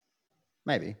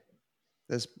Maybe.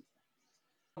 There's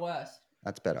Worse.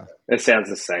 That's better. It sounds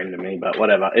the same to me, but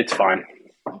whatever. It's fine.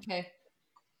 Okay.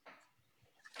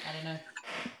 I don't know.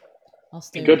 I'll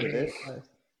stay Good. with it.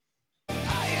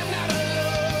 I am not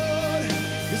alone.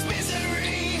 This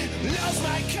misery loves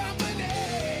my company.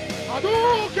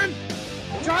 Hadouken!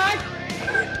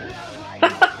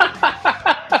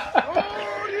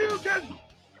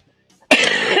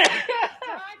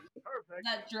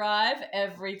 That drive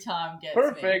every time gets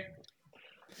Perfect. me.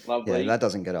 Lovely. Yeah, that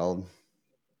doesn't get old.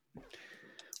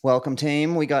 Welcome,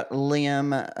 team. We got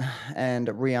Liam and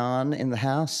Rhian in the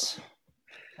house.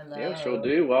 Hello. Yeah, sure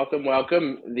do. Welcome.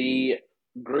 The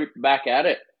group back at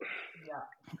it. Yeah.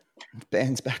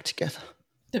 Band's back together.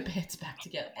 The band's back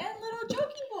together. And little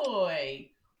Jokey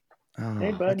boy. Oh,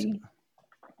 Hey, buddy.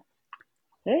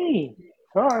 Hey.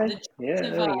 Hi. Yeah.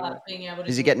 There we go. Being able to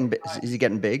Is he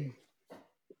getting big?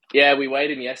 Yeah, we weighed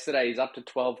him yesterday. He's up to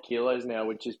 12 kilos now,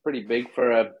 which is pretty big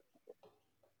for a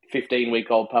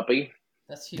 15-week-old puppy.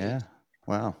 That's huge. Yeah.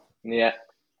 Wow. Yeah.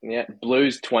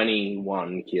 Blue's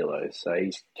 21 kilos, so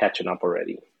he's catching up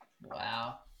already.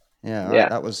 Wow. Yeah. Yeah.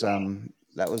 That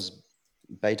was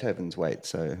Beethoven's weight,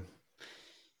 so you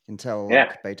can tell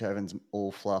Beethoven's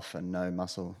all fluff and no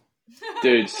muscle.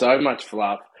 Dude, so much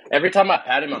fluff. Every time I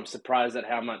pat him, I'm surprised at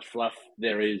how much fluff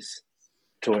there is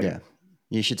to him. Yeah.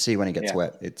 You should see when he gets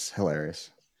wet. It's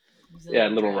hilarious. Yeah,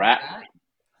 little rat.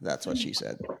 That's what she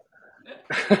said.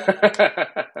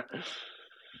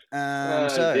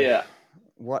 Dear.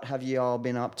 What have you all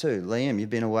been up to? Liam, you've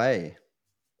been away.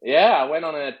 Yeah, I went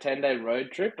on a 10-day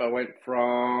road trip. I went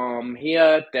from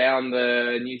here down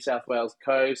the New South Wales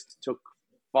coast. Took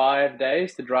 5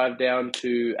 days to drive down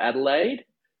to Adelaide.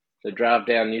 So drive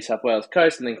down New South Wales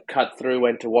coast and then cut through,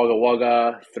 went to Wagga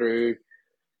Wagga, through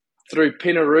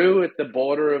Pinaroo at the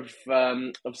border of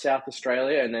South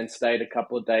Australia, and then stayed a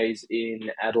couple of days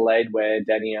in Adelaide where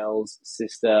Danielle's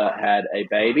sister had a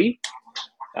baby.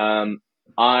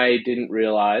 I didn't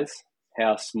realise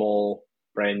how small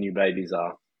brand new babies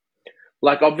are.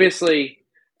 Like, obviously,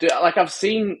 I've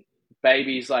seen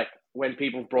babies, like, when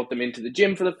people brought them into the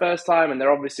gym for the first time, and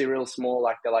they're obviously real small,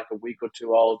 like they're like a week or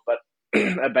two old, but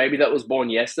a baby that was born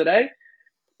yesterday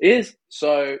is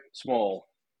so small.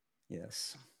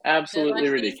 Yes. Absolutely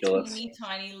like ridiculous. These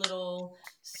tiny little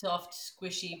soft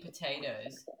squishy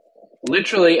potatoes.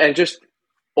 Literally, and just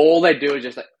all they do is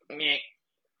just like meh,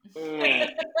 meh,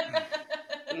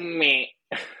 meh.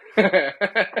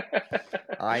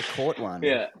 I caught one.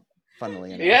 Yeah.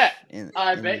 Funnily enough. Yeah. In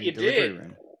I bet the you delivery did.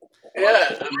 room. Yeah,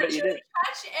 I bet you did.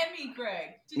 Catch Emmy, Greg.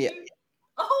 Did Yeah. you?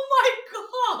 Oh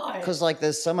my god! Because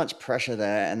there's so much pressure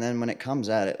there, and then when it comes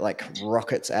out, it like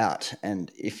rockets out,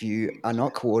 and if you are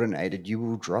not coordinated, you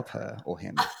will drop her or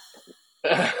him.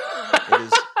 It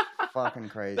is fucking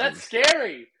crazy. That's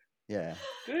scary. Yeah.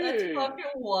 Dude. That's fucking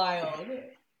wild.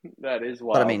 That is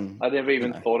wild. But I mean, I never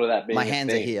even thought of that being my a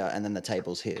hands thing. are here, and then the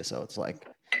table's here, so it's like.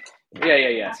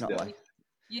 Yeah. It's not like.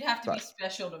 You'd have to be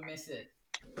special to miss it.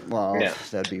 Well,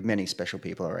 there'd be many special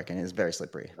people, I reckon. It's very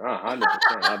slippery. 100%.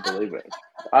 I believe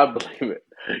it.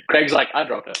 Gregg's like, I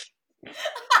dropped it.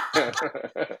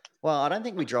 Well, I don't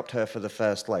think we dropped her for the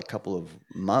first couple of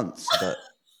months, but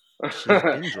she's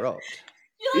been dropped.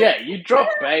 Yeah, you drop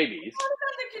babies.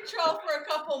 Under control for a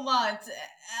couple months.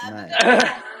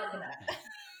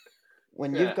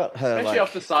 When you've got her especially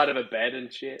off the side of a bed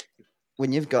and shit.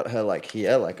 When you've got her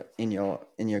here, in your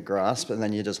grasp, and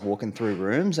then you're just walking through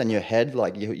rooms, and your head,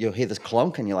 you'll hear this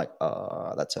clonk, and you're like,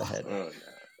 oh, that's her head. Oh,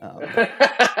 no.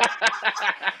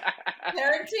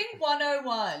 Parenting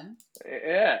 101.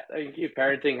 Yeah, thank you.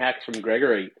 Parenting hacks from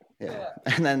Gregory. Yeah,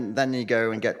 and then you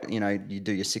go and get, you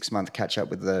do your 6-month catch up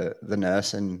with the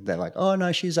nurse, and they're like, oh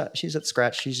no, she's at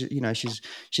scratch.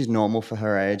 She's normal for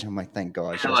her age. I'm like, thank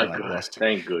God, she hasn't lost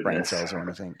brain cells or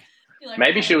anything.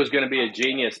 Maybe she was going to be a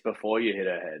genius before you hit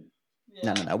her head.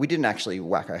 Yeah. No. We didn't actually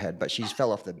whack her head, but she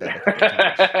fell off the bed a couple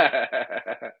of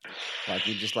times.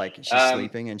 You just she's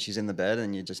sleeping and she's in the bed,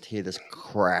 and you just hear this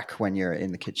crack when you're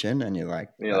in the kitchen, and you're like,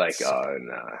 oh no,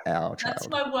 our child. That's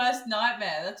my worst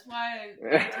nightmare. That's why.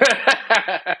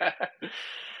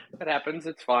 It happens.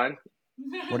 It's fine.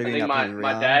 What have you been up to,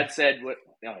 my dad said, "Oh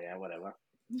yeah, whatever."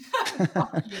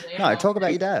 No, talk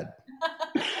about your dad.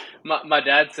 My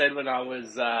dad said when I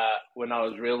was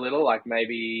real little, like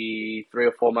maybe 3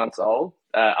 or 4 months old,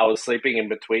 I was sleeping in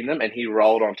between them, and he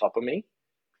rolled on top of me,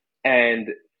 and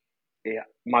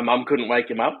my mum couldn't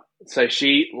wake him up, so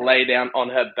she lay down on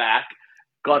her back,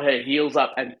 got her heels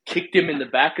up, and kicked him in the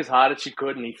back as hard as she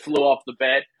could, and he flew off the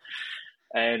bed,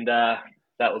 and that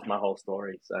was my whole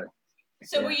story.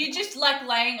 So were you just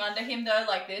laying under him though,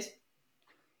 like this?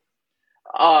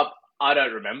 I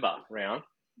don't remember, Rhian.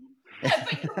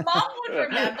 But your mum would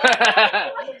remember.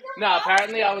 No,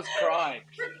 apparently I was crying.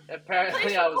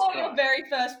 Please recall your very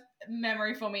first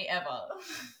memory for me ever.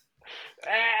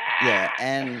 Yeah,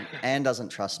 Anne doesn't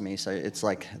trust me, so it's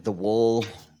like the wall,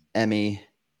 Emmy,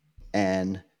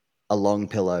 Anne, a long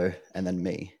pillow, and then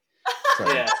me.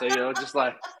 So, yeah, so you're just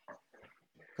like...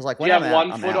 Because like Do when you have I'm out,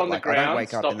 one I'm foot out. on the Like I don't ground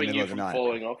wake up in the stopping middle you of the from night.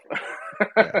 falling off?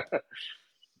 Yeah.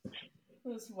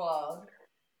 That's wild.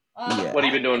 Yeah. What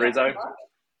have you been doing, Rizzo?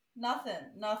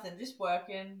 Nothing. Just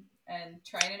working and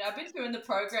training. I've been doing the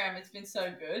program. It's been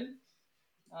so good.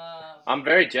 I'm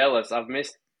very jealous. I've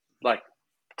missed like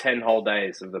 10 whole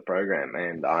days of the program,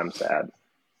 and I'm sad.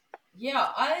 Yeah,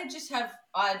 I just have.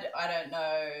 I don't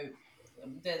know.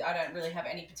 I don't really have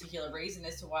any particular reason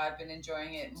as to why I've been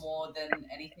enjoying it more than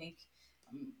anything.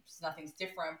 Nothing's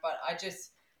different, but I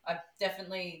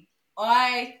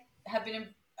have been.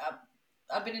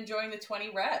 I've been enjoying the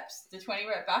 20 reps, the 20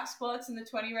 rep back squats, and the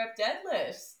 20 rep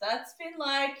deadlifts. That's been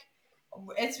like,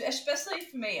 it's especially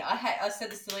for me. I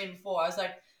said this to Liam before. I was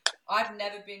like, I've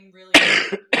never been really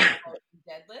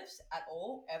deadlifts at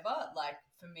all ever. Like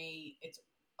for me,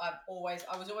 I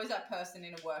was always that person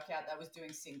in a workout that was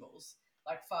doing singles,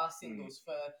 like fast singles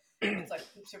for it's like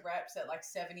groups of reps at like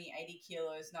 70, 80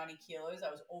 kilos, 90 kilos.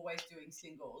 I was always doing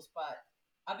singles, but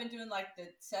I've been doing like the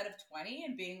set of 20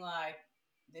 and being like,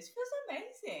 this feels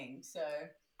amazing. So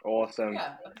awesome.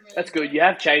 Yeah, really that's good. You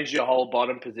have changed your whole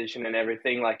bottom position and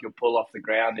everything, like you'll pull off the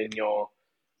ground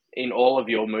in all of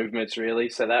your movements, really.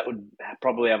 So that would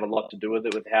probably have a lot to do with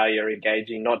it, with how you're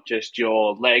engaging, not just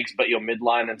your legs, but your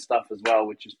midline and stuff as well,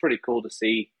 which is pretty cool to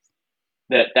see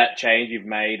that change you've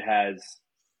made has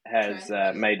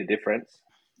made a difference.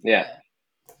 Yeah.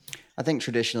 I think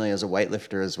traditionally as a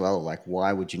weightlifter as well, like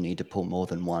why would you need to pull more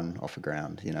than one off the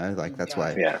ground? You know, like that's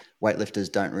why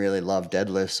weightlifters don't really love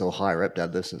deadlifts or high rep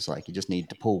deadlifts. It's like you just need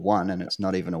to pull one, and it's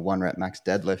not even a 1 rep max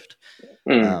deadlift.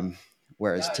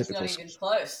 Whereas typical, it's not even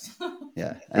close.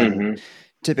 and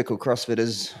typical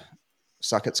CrossFitters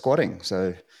suck at squatting.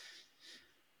 So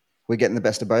we're getting the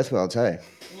best of both worlds, hey?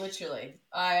 Literally.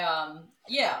 I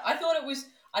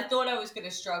thought I was going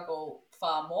to struggle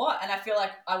far more, and I feel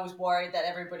like I was worried that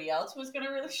everybody else was going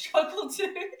to really struggle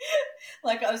too.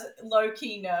 Like I was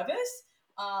low-key nervous.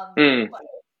 But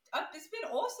it's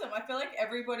been awesome. I feel like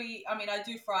everybody, I mean, I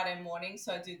do Friday mornings,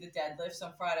 so I do the deadlifts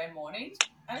on Friday mornings,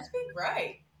 and it's been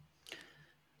great.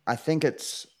 I think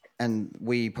and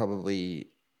we probably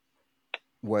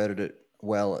worded it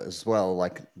well as well,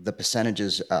 like the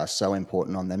percentages are so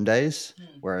important on them days,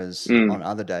 whereas on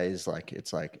other days, like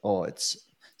it's like, oh, it's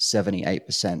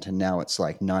 78%, and now it's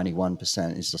like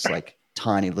 91%. It's just like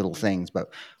tiny little things,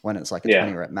 but when it's like a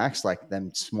 20 rep max, like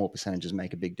them small percentages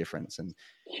make a big difference. And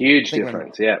huge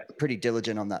difference. Pretty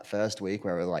diligent on that first week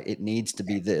where we're like, it needs to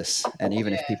be this, and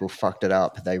even if people fucked it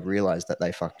up, they realize that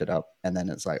they fucked it up, and then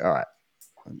it's like, all right,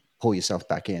 pull yourself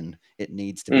back in. It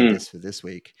needs to be this for this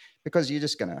week, because you're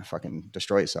just gonna fucking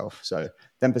destroy yourself. So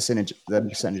them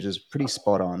percentages pretty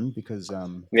spot on, because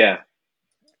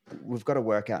we've got to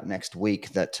work out next week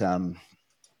that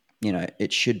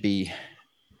it should be,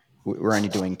 we're only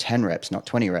doing 10 reps, not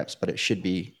 20 reps, but it should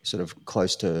be sort of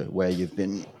close to where you've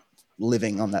been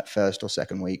living on that first or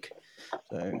second week.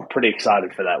 So I'm pretty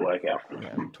excited for that workout.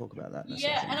 Yeah, we'll talk about that in a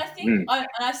second. And I think,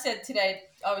 I said today,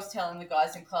 I was telling the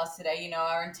guys in class today,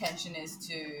 our intention is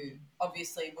to,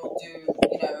 obviously we'll do,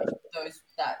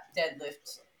 that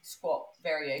deadlift squat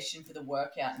variation for the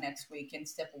workout next week and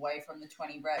step away from the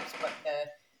 20 reps, but the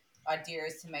idea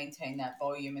is to maintain that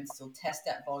volume and still test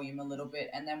that volume a little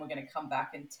bit, and then we're going to come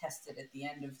back and test it at the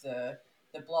end of the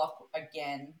block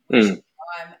again, which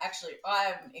I'm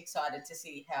excited to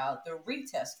see how the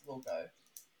retest will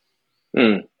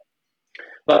go.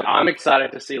 But I'm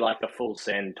excited to see like a full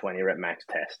send 20 rep max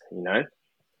test,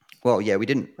 Well, yeah, we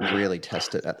didn't really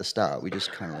test it at the start. We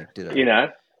just kind of like did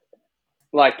it.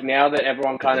 Like now that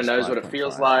everyone kind of knows what it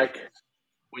feels like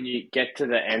when you get to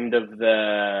the end of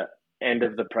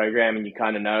the program, and you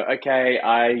kind of know, okay,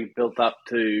 I built up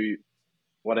to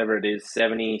whatever it is,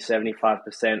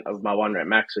 75% of my 1 rep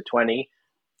max for 20.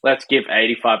 Let's give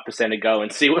 85% a go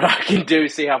and see what I can do,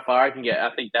 see how far I can get.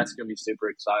 I think that's going to be super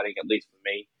exciting, at least for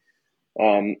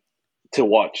me, to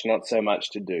watch, not so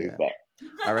much to do. Yeah. But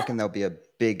I reckon there'll be a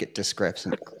big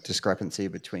discrepancy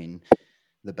between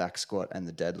the back squat and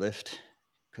the deadlift,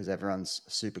 because everyone's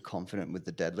super confident with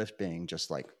the deadlift being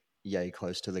just like yay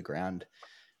close to the ground.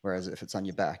 Whereas if it's on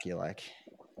your back, you're like,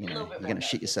 you're going to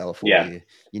shit yourself, or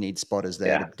you need spotters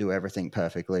there to do everything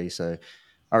perfectly. So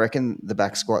I reckon the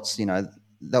back squats,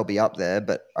 they'll be up there,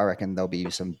 but I reckon there'll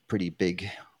be some pretty big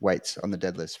weights on the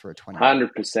deadlifts for a 20.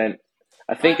 100%.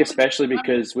 I think especially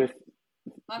because with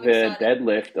the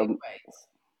deadlift,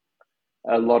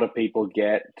 a lot of people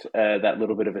get that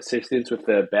little bit of assistance with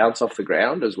the bounce off the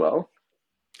ground as well.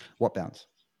 What bounce?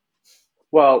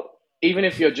 Well, even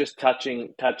if you're just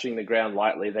touching the ground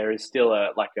lightly, there is still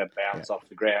a bounce off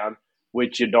the ground,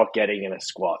 which you're not getting in a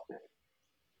squat.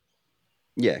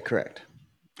 Yeah, correct.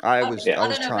 I was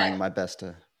trying my best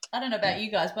to. I don't know about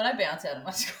you guys, but I bounce out of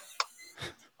my squat.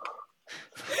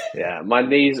 Yeah, my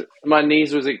knees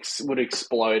would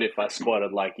explode if I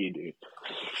squatted like you do.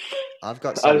 I've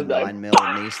got some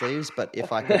 9mm knee sleeves, but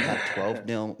if I could have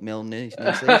 12mm knee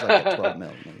sleeves, I'd get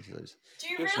 12mm knee sleeves. Do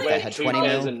you really? If they had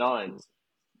 20mm and 9s.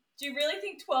 Do you really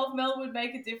think 12mm would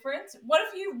make a difference? What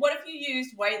if you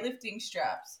used weightlifting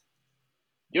straps?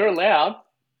 You're allowed.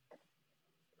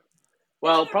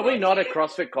 Well, probably not at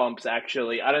CrossFit comps,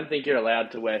 actually. I don't think you're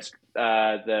allowed to wear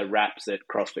the wraps at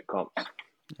CrossFit comps.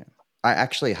 Yeah. I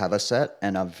actually have a set,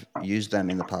 and I've used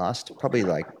them in the past, probably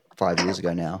like 5 years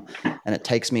ago now. And it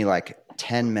takes me like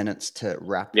 10 minutes to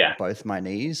wrap both my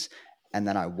knees, and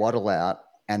then I waddle out,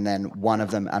 and then one of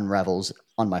them unravels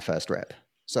on my first rep.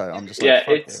 So I'm just like,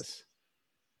 fuck it's this.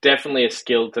 Definitely a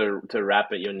skill to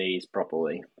wrap at your knees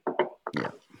properly. Yeah.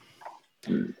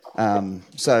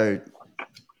 So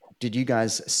did you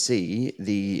guys see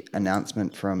the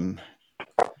announcement from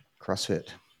CrossFit?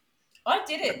 I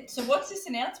didn't. So what's this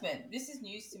announcement? This is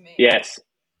news to me. Yes.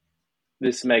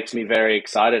 This makes me very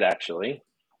excited, actually.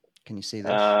 Can you see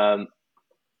this?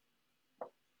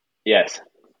 Yes.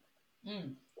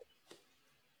 Mm.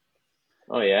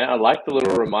 Oh, yeah. I like the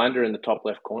little reminder in the top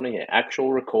left corner here.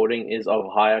 Actual recording is of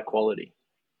higher quality.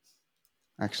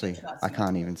 Actually, I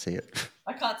can't even see it.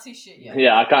 I can't see shit yet.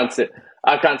 Yeah, I can't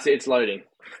see. It's loading.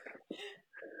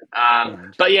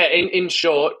 But yeah, in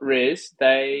short, Riz,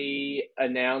 they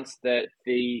announced that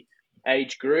the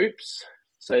age groups,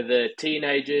 so the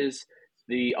teenagers,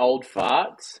 the old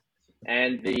farts,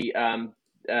 and the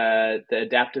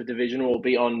adaptive division will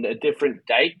be on a different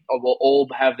date, or will all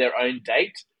have their own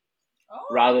date,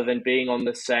 rather than being on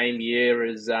the same year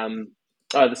as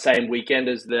the same weekend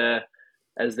as the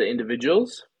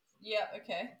individuals. Yeah.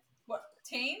 Okay. What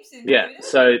teams? Included?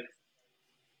 So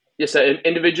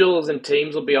individuals and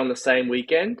teams will be on the same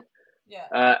weekend.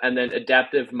 Yeah. And then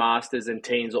adaptive masters and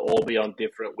teams will all be on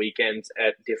different weekends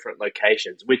at different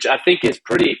locations, which I think is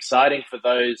pretty exciting for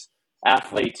those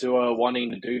athletes who are wanting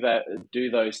to do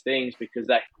those things, because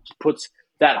that puts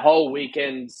that whole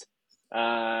weekend's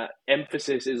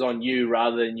emphasis is on you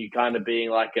rather than you kind of being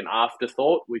like an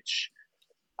afterthought, which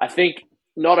I think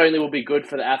not only will be good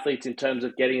for the athletes in terms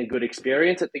of getting a good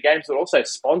experience at the games, but also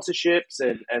sponsorships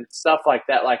and stuff like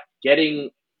that. Like getting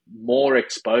more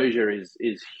exposure is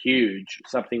huge,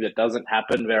 something that doesn't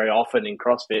happen very often in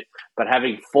CrossFit, but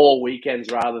having 4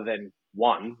 weekends rather than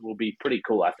one will be pretty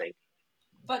cool, I think.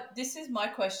 But this is my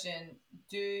question.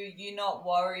 Do you not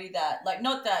worry that, like,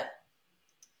 not that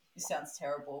this sounds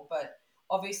terrible, but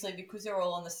obviously because they're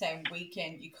all on the same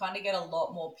weekend, you kind of get a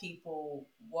lot more people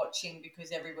watching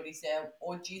because everybody's there?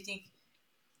 Or do you think,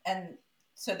 and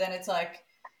so then it's like,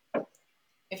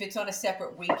 if it's on a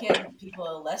separate weekend, people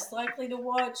are less likely to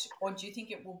watch? Or do you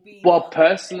think it will be... Well,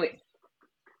 personally,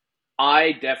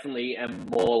 I definitely am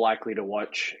more likely to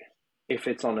watch if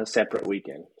it's on a separate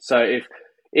weekend. So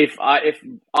if I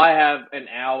have an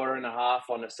hour and a half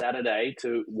on a Saturday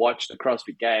to watch the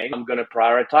CrossFit game, I'm going to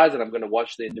prioritize it. I'm going to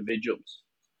watch the individuals.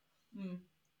 Mm.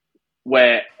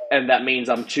 And that means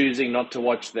I'm choosing not to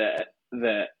watch the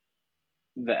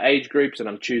age groups, and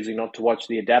I'm choosing not to watch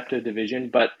the adaptive division.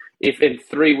 But if in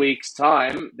 3 weeks'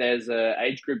 time there's a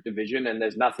age group division and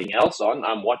there's nothing else on,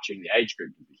 I'm watching the age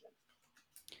group division.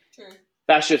 True.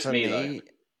 That's just me though.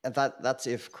 That's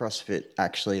if CrossFit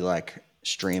actually like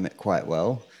stream it quite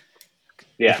well.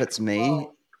 Yeah. If it's me,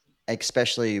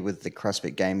 especially with the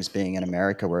CrossFit Games being in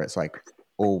America, where it's like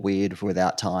all weird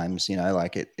without times,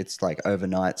 like it's like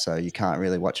overnight, so you can't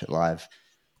really watch it live.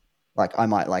 Like I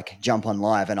might like jump on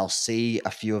live and I'll see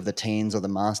a few of the teens or the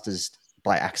masters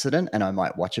by accident, and I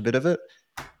might watch a bit of it,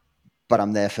 but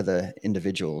I'm there for the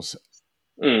individuals.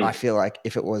 I feel like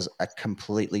if it was a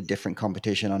completely different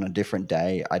competition on a different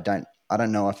day, I don't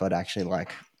know if I'd actually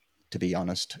like, to be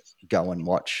honest, go and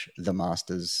watch the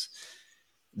masters.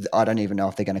 I don't even know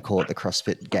if they're going to call it the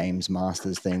CrossFit Games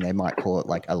Masters thing. They might call it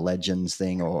like a Legends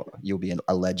thing, or you'll be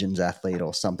a Legends athlete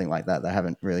or something like that. They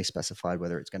haven't really specified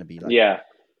whether it's going to be like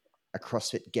a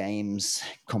CrossFit Games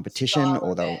competition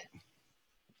or they'll,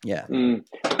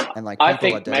 and like I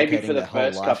think maybe for the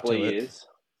first couple of years.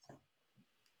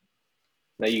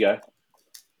 There you go.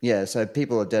 Yeah, so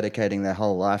people are dedicating their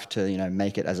whole life to,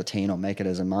 make it as a teen or make it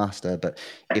as a master. But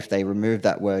if they remove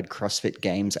that word CrossFit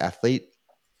Games athlete,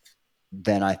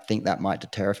 then I think that might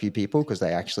deter a few people because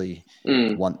they actually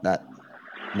want that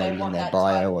maybe in their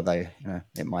bio title. or they,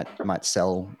 it might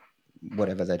sell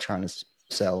whatever they're trying to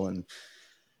sell. And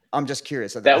I'm just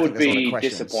curious. That would be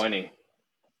disappointing.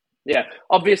 Yeah,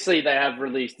 obviously they have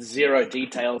released zero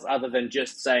details other than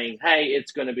just saying, hey,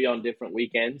 it's going to be on different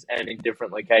weekends and in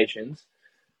different locations.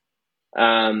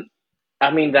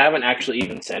 I mean, they haven't actually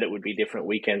even said it would be different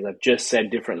weekends. They've just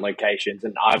said different locations,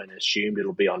 and I haven't assumed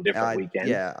it'll be on different weekends.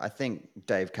 Yeah, I think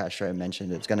Dave Castro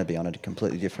mentioned it's going to be on a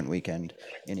completely different weekend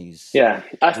in his... Yeah,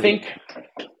 I think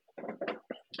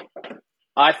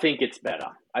it's better.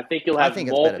 I think you'll have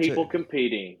more people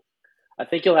competing. I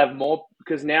think you'll have more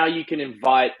because now you can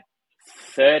invite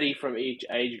 30 from each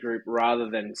age group rather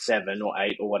than 7 or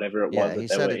 8 or whatever it was that he they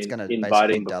said were it's going to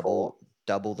inviting basically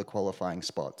double the qualifying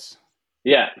spots.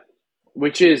 Yeah,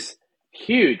 which is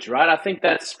huge, right? I think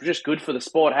that's just good for the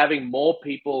sport, having more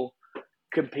people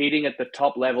competing at the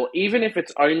top level, even if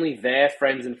it's only their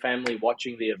friends and family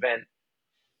watching the event.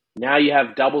 Now you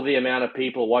have double the amount of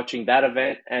people watching that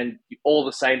event, and all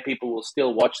the same people will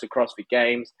still watch the CrossFit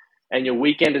Games. And your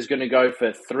weekend is going to go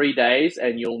for 3 days,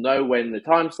 and you'll know when the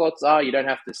time slots are. You don't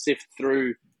have to sift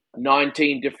through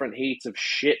 19 different heats of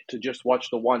shit to just watch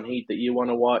the one heat that you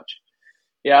want to watch.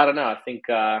 Yeah, I don't know. I think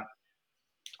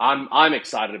I'm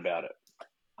excited about it.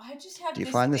 I just have. Do you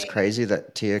find this crazy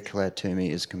that Tia Claire Toomey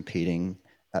is competing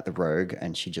at the Rogue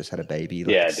and she just had a baby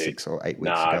 6 or 8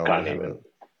 weeks ago? I can't even.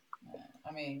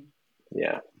 I mean,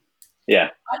 yeah.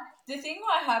 The thing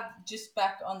I have, just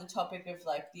back on the topic of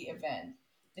like the event,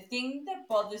 the thing that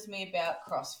bothers me about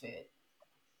CrossFit,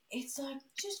 it's like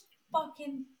just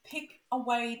fucking pick a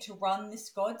way to run this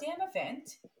goddamn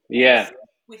event. Yeah.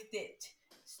 With it,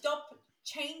 stop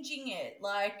changing it.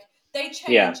 Like they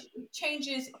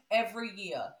changes every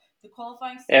year. The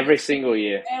qualifying every single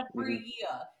year, every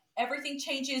year, everything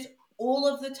changes all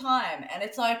of the time, and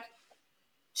it's like,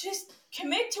 just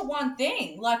commit to one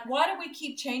thing. Like, why do we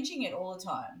keep changing it all the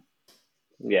time?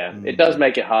 Yeah, it does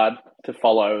make it hard to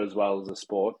follow as well as a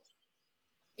sport.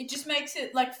 It just makes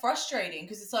it like frustrating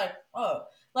because it's like, oh,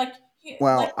 like.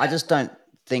 Well, like I just don't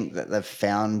think that they've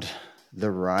found the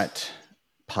right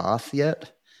path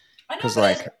yet. I know,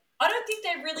 but I don't think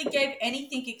they really gave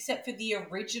anything except for the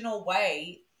original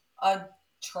way a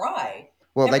try.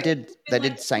 Well, they did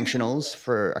sanctionals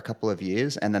for a couple of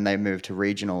years, and then they moved to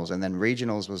regionals, and then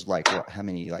regionals was like how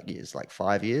many years? Like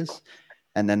 5 years,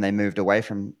 and then they moved away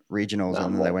from regionals,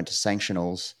 and then they went to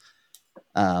sanctionals.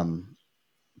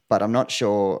 But I'm not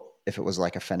sure if it was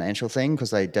like a financial thing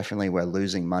because they definitely were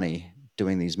losing money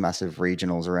doing these massive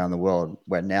regionals around the world.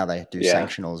 Where now they do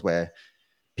sanctionals, where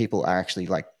people are actually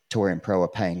like Tour and Pro are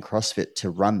paying CrossFit to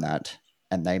run that,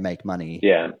 and they make money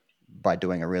by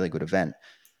doing a really good event.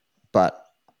 But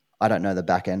I don't know the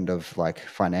back end of like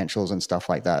financials and stuff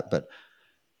like that. But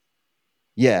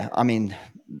yeah, I mean,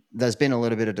 there's been a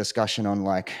little bit of discussion on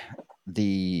like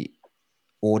the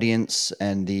audience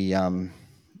and the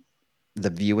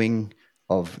viewing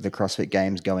of the CrossFit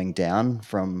Games going down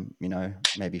from,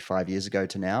 maybe 5 years ago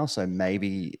to now. So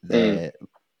maybe they're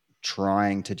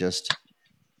trying to just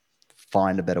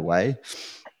find a better way.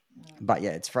 But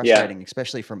yeah, it's frustrating,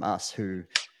 especially from us who,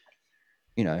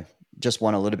 just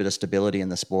want a little bit of stability in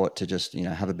the sport to just,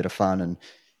 have a bit of fun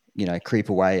and, creep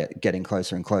away at getting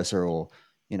closer and closer or,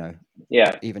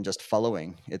 even just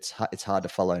following. It's hard to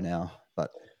follow now,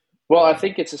 but. Well, I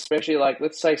think it's especially like,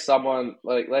 let's say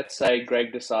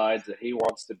Gregg decides that he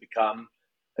wants to become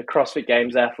a CrossFit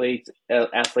Games athlete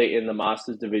in the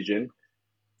Masters division.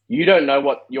 You don't know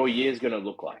what your year's going to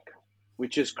look like,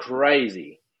 which is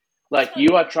crazy. Like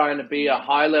you are trying to be a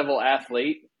high level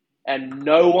athlete and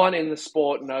no one in the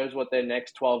sport knows what their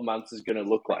next 12 months is going to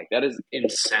look like. That is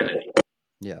insanity.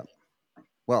 Yeah.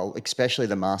 Well, especially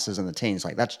the Masters and the teens,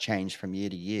 like that's changed from year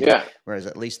to year. Yeah. Whereas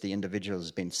at least the individuals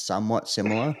has been somewhat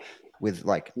similar with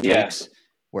like tweaks.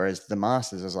 Whereas the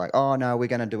Masters is like, oh no, we're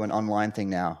going to do an online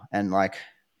thing now. And like,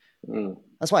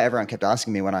 that's why everyone kept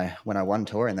asking me when I won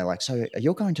Tour, and they're like, so are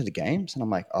you going to the games? And I'm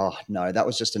like, oh no, that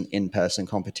was just an in-person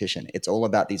competition. It's all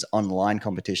about these online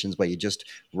competitions where you're just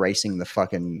racing the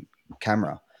fucking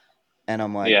camera. And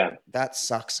I'm like, that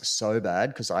sucks so bad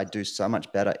because I do so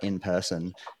much better in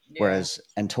person. Whereas,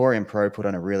 and Tour and Pro put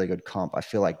on a really good comp. I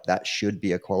feel like that should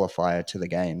be a qualifier to the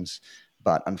games.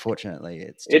 But unfortunately,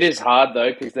 it is hard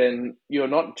though, because then you're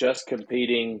not just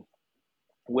competing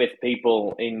with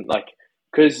people in like,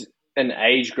 because an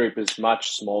age group is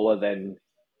much smaller than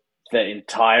the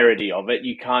entirety of it.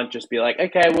 You can't just be like,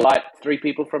 okay, well, like 3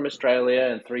 people from Australia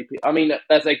and 3 people. I mean,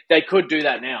 that's like they could do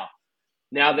that now.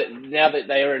 Now that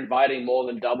they are inviting more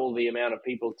than double the amount of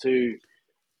people to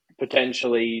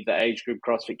potentially the age group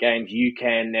CrossFit Games, you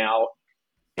can now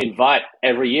invite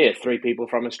every year 3 people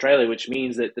from Australia, which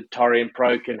means that the Torian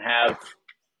Pro can have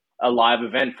a live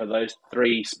event for those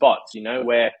 3 spots, you know,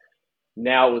 where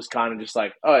now it was kind of just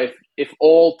like, oh, if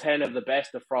all 10 of the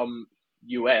best are from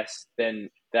US, then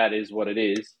that is what it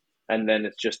is. And then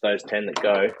it's just those 10 that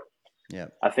go. Yeah.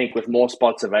 I think with more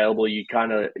spots available, you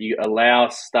allow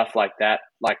stuff like that.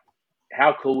 Like,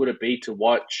 how cool would it be to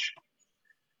watch,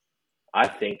 I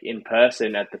think, in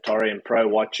person at the Torian Pro,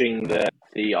 watching the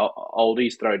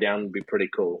oldies throw down would be pretty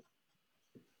cool.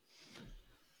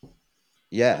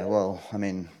 Yeah, well, I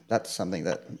mean, that's something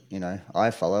that, you know,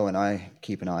 I follow and I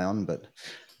keep an eye on, but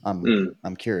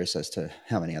I'm curious as to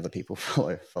how many other people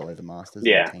follow the Masters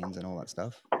and the teams and all that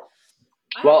stuff.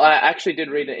 Well, I actually did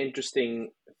read an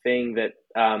interesting thing that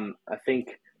I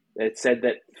think it said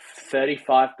that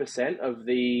 35% of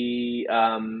the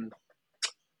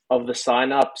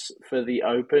sign-ups for the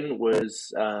Open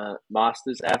was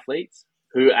Masters athletes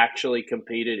who actually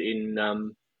competed in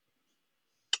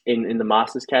the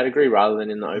Masters category rather than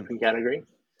in the Open category,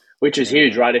 which is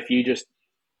huge, right? If you just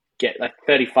get like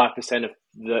 35% of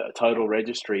the total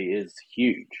registry is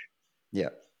huge.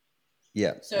 Yeah.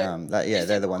 Yeah. So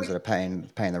they're the ones that are paying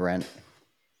the rent.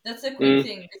 That's a quick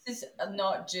thing. This is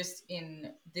not just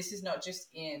in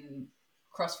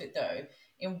CrossFit though.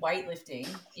 In weightlifting,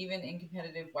 even in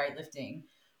competitive weightlifting,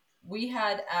 we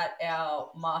had at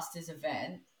our Masters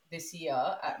event this year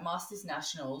at Masters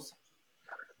Nationals,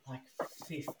 like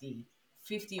 50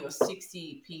 or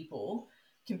 60 people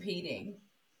competing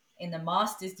in the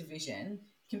Masters division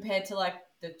compared to like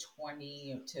the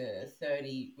 20 to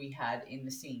 30 we had in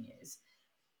the seniors.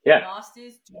 Yeah.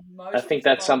 Masters do most. I think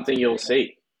that's something you'll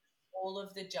see. All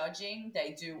of the judging,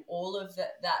 they do all of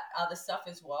that other stuff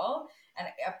as well. And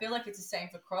I feel like it's the same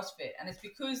for CrossFit. And it's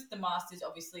because the Masters,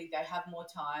 obviously, they have more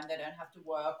time. They don't have to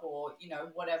work or, you know,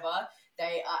 whatever.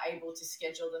 They are able to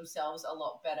schedule themselves a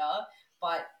lot better.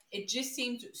 But it just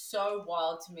seemed so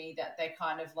wild to me that they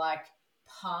kind of like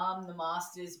palm the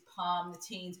Masters, palm the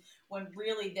teens, when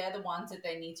really they're the ones that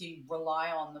they need to rely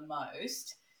on the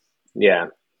most. Yeah.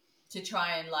 To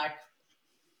try and like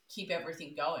keep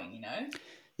everything going, you know?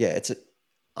 Yeah,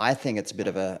 I think it's a bit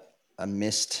of a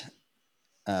missed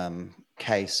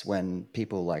case when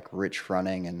people like Rich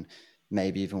running and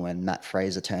maybe even when Matt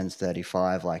Fraser turns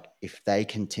 35, like if they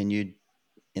continued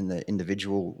in the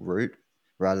individual route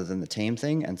rather than the team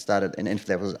thing and if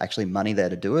there was actually money there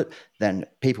to do it, then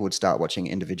people would start watching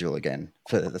individual again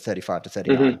for the 35 to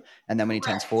 39. Mm-hmm. And then when he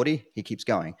turns 40, he keeps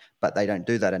going. But they don't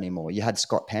do that anymore. You had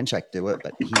Scott Panchak do it,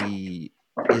 but he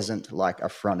isn't like a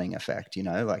fronting effect, you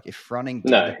know? Like if fronting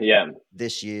did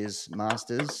this year's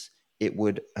Masters, it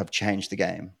would have changed the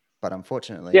game. But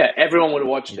unfortunately... Yeah, everyone would have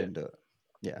watched it. Didn't do it.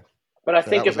 Yeah. But I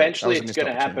think eventually it's going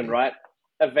to happen, right?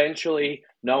 Eventually,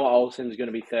 Noah Olsen's going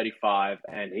to be 35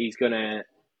 and he's going to,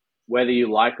 whether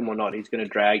you like him or not, he's going to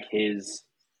drag his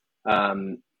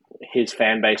fan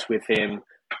base with him.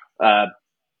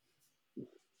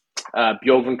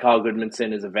 Bjorgvin Carl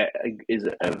Goodmanson is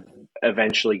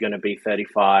eventually going to be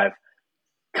 35.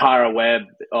 Cara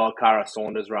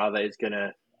Saunders rather is going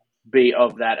to be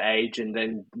of that age, and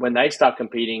then when they start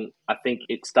competing, I think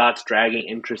it starts dragging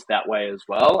interest that way as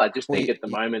well. I just think at the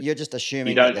moment you're just assuming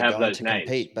you don't that have those to names.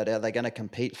 Compete, but are they going to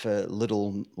compete for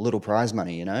little prize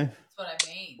money? You know, that's what I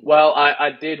mean. Well,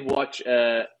 I did watch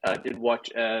an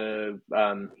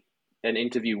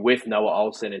interview with Noah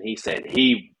Olsen, and he said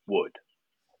he would.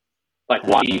 Like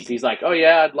he's like, oh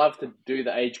yeah, I'd love to do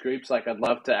the age groups. Like I'd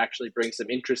love to actually bring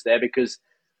some interest there because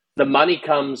the money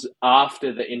comes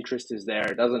after the interest is there.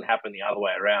 It doesn't happen the other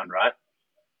way around, right?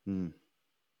 Mm.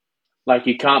 Like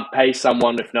you can't pay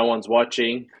someone if no one's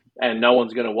watching, and no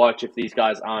one's going to watch if these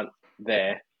guys aren't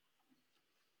there.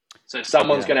 So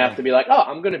someone's going to have to be like, oh,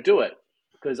 I'm going to do it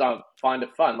because I find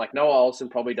it fun. Like Noah Olsen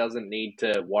probably doesn't need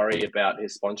to worry about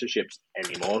his sponsorships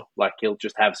anymore. Like he'll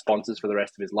just have sponsors for the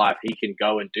rest of his life. He can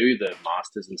go and do the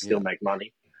Masters and still make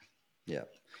money. Yeah.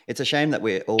 It's a shame that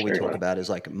we talk about is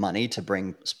like money to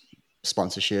bring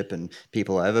sponsorship and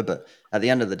people over. But at the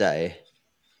end of the day,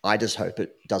 I just hope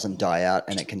it doesn't die out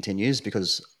and it continues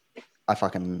because I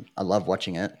love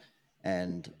watching it.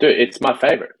 And dude, it's my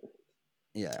favorite.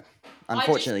 Yeah.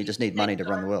 Unfortunately, you just need money to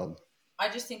run the world. I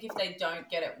just think if they don't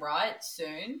get it right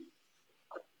soon,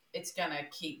 it's going to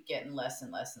keep getting less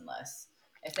and less and less.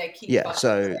 If they keep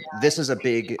so this is a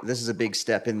big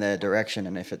step in their direction,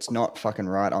 and if it's not fucking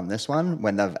right on this one,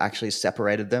 when they've actually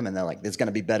separated them and they're like, "There's going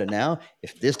to be better now."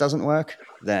 If this doesn't work,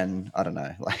 then I don't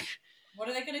know. Like, what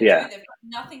are they going to do? They've got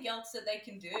nothing else that they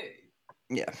can do.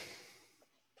 Yeah.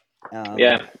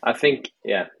 I think.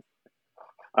 Yeah,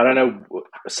 I don't know.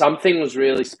 Something was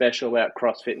really special about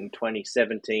CrossFit in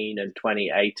 2017 and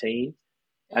 2018.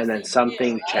 and then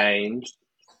something changed.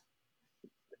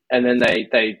 And then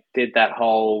they did that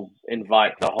whole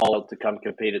invite the whole to come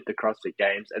compete at the CrossFit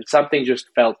Games, and something just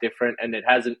felt different, and it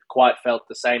hasn't quite felt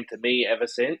the same to me ever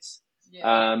since.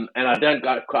 Yeah. And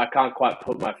I can't quite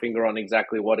put my finger on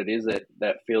exactly what it is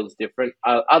that feels different,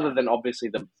 other than obviously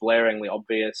the blaringly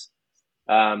obvious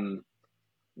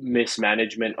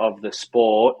mismanagement of the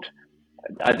sport.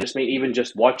 I just mean, even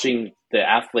just watching the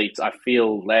athletes, I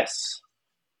feel less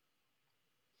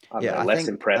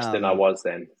impressed than I was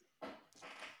then.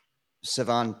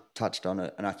 Savan touched on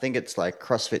it, and I think it's like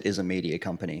CrossFit is a media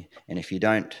company, and if you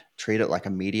don't treat it like a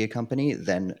media company,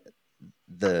 then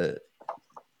the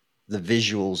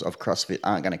visuals of CrossFit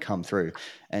aren't going to come through.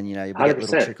 And you get 100%.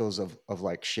 Little trickles of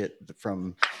like shit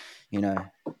from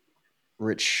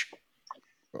Rich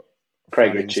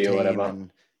Craig Ritchie or whatever,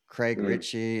 and Craig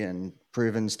Ritchie and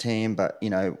Proven's team, but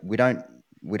we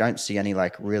don't see any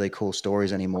like really cool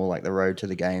stories anymore, like the road to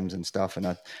the games and stuff.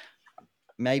 And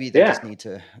maybe they just need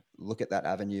to look at that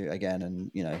avenue again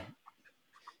and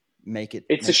make it.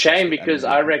 It's a shame because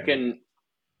I reckon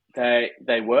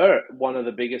they were one of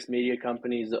the biggest media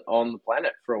companies on the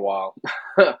planet for a while,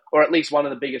 or at least one of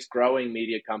the biggest growing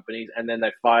media companies, and then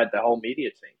they fired the whole media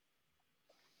team.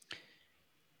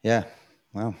 Yeah.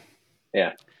 Wow.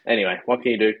 Yeah. Anyway, what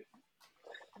can you do?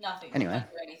 Nothing. Anyway.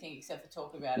 Can't do anything except for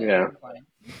talk about it. Yeah.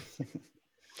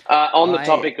 On the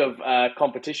topic of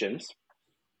competitions,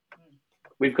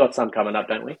 we've got some coming up,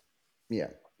 don't we? Yeah.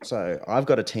 So I've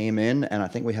got a team in, and I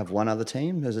think we have one other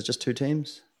team. Is it just 2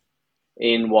 teams?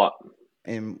 In what?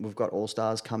 And we've got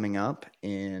All-Stars coming up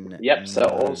in so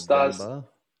All-Stars.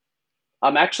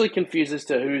 I'm actually confused as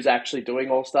to who's actually doing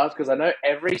All-Stars, because I know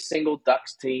every single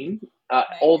Ducks team,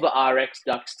 all the RX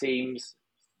Ducks teams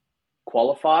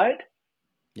qualified.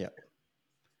 Yeah.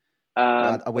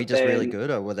 Are we just really good,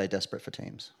 or were they desperate for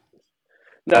teams?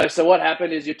 No, so what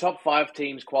happened is your top 5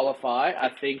 teams qualify. I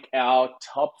think our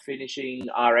top finishing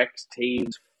RX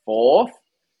teams 4th,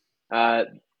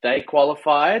 they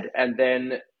qualified, and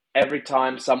then every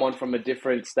time someone from a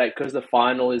different state, because the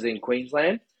final is in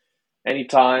Queensland,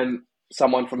 anytime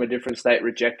someone from a different state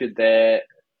rejected their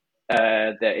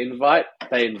invite,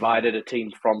 they invited a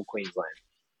team from Queensland.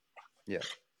 Yeah.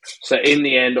 So in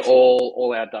the end,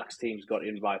 all our Ducks teams got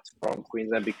invites from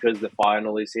Queensland because the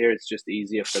final is here. It's just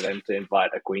easier for them to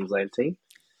invite a Queensland team.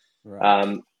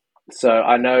 Right. So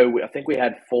I think we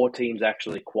had 4 teams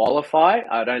actually qualify.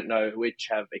 I don't know which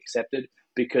have accepted,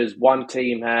 because one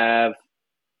team they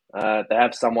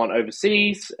have someone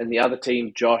overseas, and the other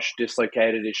team, Josh,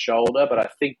 dislocated his shoulder, but I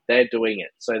think they're doing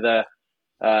it. So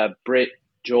the Britt,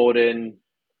 Jordan,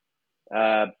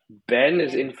 Ben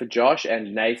is in for Josh,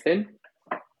 and Nathan.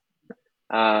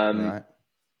 Right.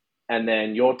 And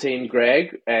then your team,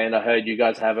 Gregg, and I heard you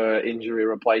guys have an injury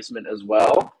replacement as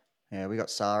well. Yeah, we got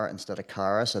Sarah instead of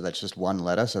Kara, so that's just one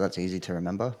letter, so that's easy to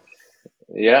remember.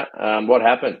 Yeah. What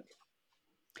happened?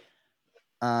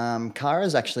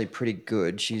 Kara's actually pretty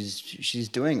good. She's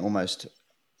doing almost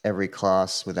every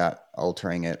class without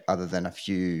altering it, other than a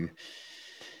few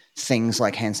things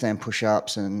like handstand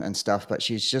push-ups and stuff. But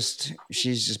she's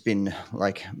just been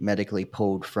like medically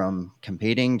pulled from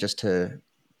competing just to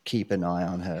keep an eye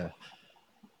on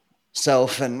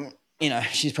herself, and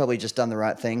she's probably just done the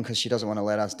right thing because she doesn't want to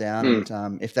let us down.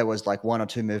 And if there was like 1 or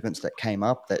 2 movements that came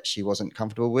up that she wasn't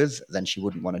comfortable with, then she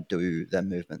wouldn't want to do them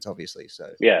movements, obviously.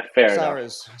 So yeah, fair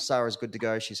enough. Sarah's good to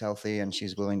go. She's healthy and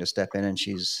she's willing to step in, and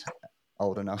she's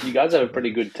old enough. You guys have a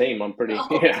pretty good team.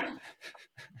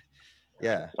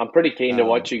 Yeah. I'm pretty keen to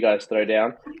watch you guys throw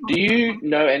down. Do you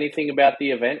know anything about the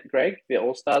event, Gregg, the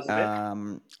All-Stars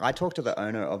event? I talked to the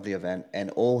owner of the event, and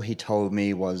all he told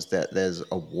me was that there's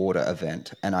a water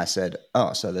event. And I said,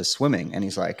 oh, so there's swimming. And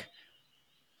he's like,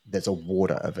 there's a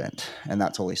water event. And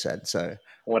that's all he said. So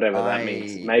whatever that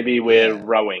means. Maybe we're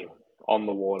rowing on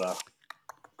the water.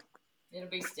 It'll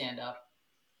be stand-up.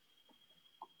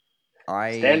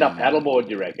 Stand-up paddleboard,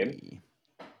 you reckon?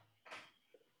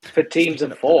 For teams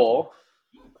of 4.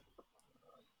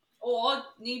 Or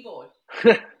kneeboard.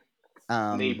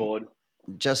 Kneeboard.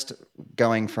 Just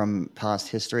going from past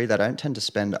history, they don't tend to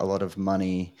spend a lot of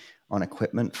money on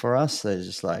equipment for us. They're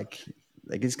just they're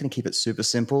just going to keep it super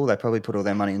simple. They probably put all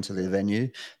their money into the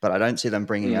venue, but I don't see them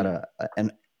bringing out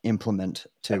an implement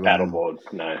to paddleboard,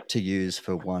 no, to use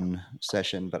for one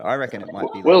session. But I reckon it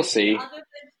might be. We'll see. Other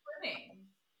than swimming.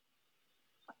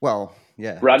 Well,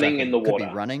 yeah, running in the water.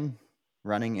 Could be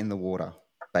running in the water,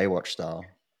 Baywatch style.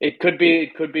 It could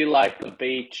be like the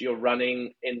beach. You're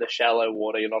running in the shallow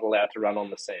water. You're not allowed to run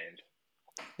on the sand.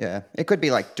 Yeah, it could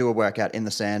be like do a workout in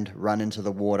the sand, run into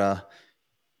the water,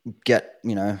 get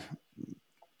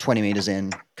 20 meters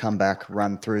in, come back,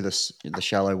 run through the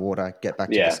shallow water, get back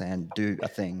to the sand, do a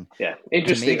thing. Yeah,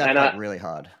 interesting. To me, that's like really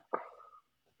hard.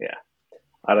 Yeah,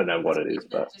 I don't know what it is,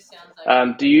 but just sounds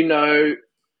like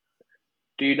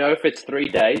do you know if it's 3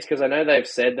 days? Because I know they've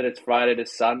said that it's Friday to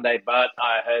Sunday, but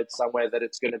I heard somewhere that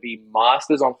it's going to be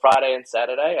Masters on Friday and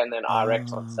Saturday, and then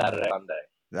RX on Saturday, Sunday.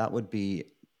 That would be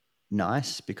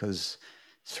nice because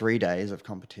 3 days of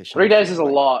competition. 3 days is a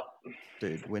lot.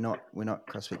 Dude, we're not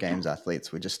CrossFit Games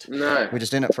athletes. We're just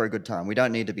in it for a good time. We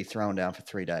don't need to be thrown down for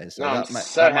 3 days. So I'm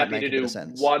so happy to do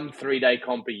 1 3-day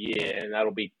comp a year, and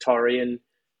that'll be Torian.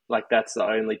 Like, that's the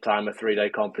only time a 3-day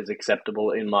comp is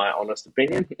acceptable, in my honest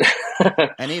opinion.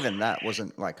 And even that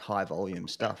wasn't like high volume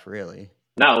stuff, really.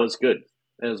 No, it was good.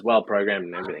 It was well programmed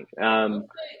and everything.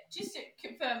 Just to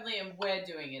confirm, Liam, we're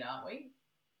doing it, aren't we?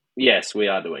 Yes, we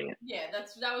are doing it. Yeah,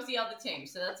 that was the other team,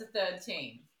 so that's a third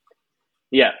team.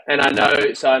 Yeah, and I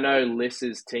know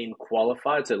Liss's team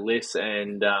qualified, so Liss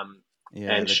and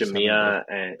Shamia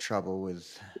and trouble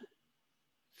with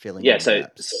filling. Yeah, so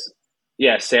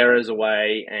Sarah's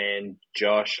away and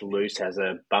Josh Luce has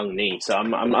a bung knee, so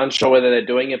I'm unsure whether they're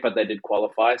doing it, but they did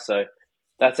qualify. So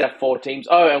that's our 4 teams.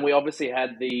 Oh, and we obviously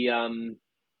had the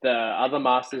other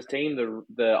Masters team,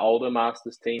 the older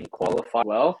Masters team qualify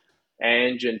well.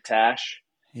 Ange and Tash.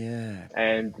 Yeah.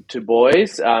 And 2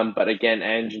 boys. But again,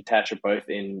 Ange and Tash are both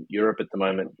in Europe at the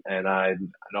moment, and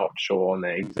I'm not sure on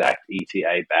their exact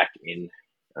ETA back in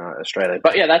Australia.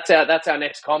 But yeah, that's our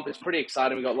next comp. It's pretty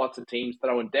exciting. We've got lots of teams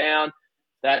throwing down.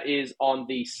 That is on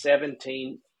the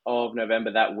 17th of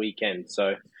November, that weekend.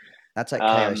 So that's at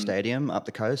KO Stadium up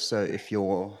the coast. So if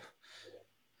you're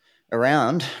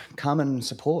around, come and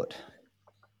support.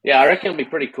 Yeah, I reckon it'll be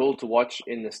pretty cool to watch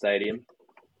in the stadium.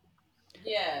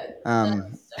 Yeah.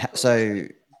 So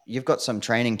you've got some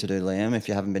training to do, Liam, if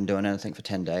you haven't been doing anything for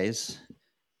 10 days.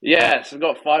 Yeah, so we've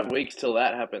got 5 weeks till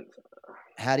that happens.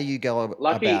 How do you go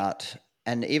about,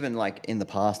 and even like in the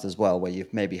past as well, where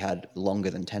you've maybe had longer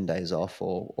than 10 days off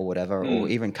or whatever, or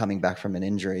even coming back from an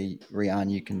injury, Rhian,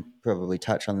 you can probably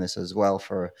touch on this as well,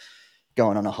 for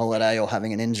going on a holiday or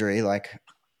having an injury. Like,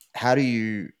 how do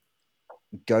you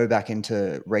go back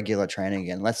into regular training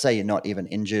again? Let's say you're not even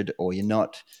injured, or you're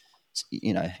not,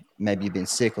 maybe you've been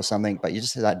sick or something, but you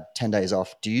just had 10 days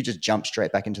off. Do you just jump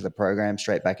straight back into the program,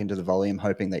 straight back into the volume,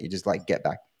 hoping that you just like get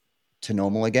back to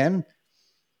normal again?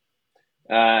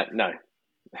 No.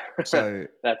 So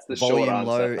that's the volume short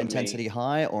answer low, intensity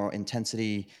high, or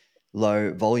intensity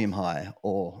low, volume high,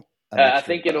 or I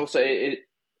think it also it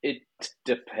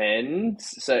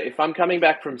depends. So if I'm coming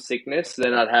back from sickness,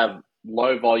 then I'd have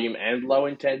low volume and low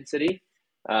intensity.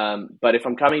 But if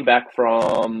I'm coming back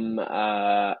from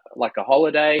like a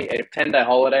holiday, a 10-day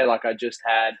holiday like I just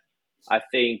had, I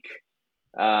think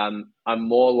I'm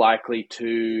more likely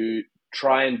to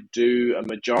try and do a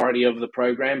majority of the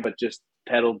program, but just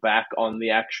pedal back on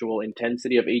the actual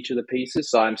intensity of each of the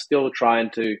pieces. So I'm still trying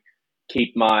to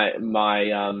keep my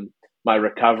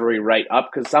recovery rate up,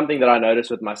 because something that I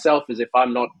notice with myself is if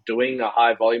I'm not doing a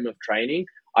high volume of training,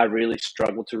 I really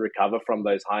struggle to recover from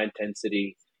those high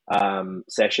intensity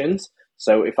sessions.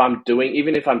 So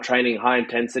even if I'm training high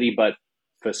intensity, but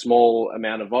for small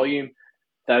amount of volume,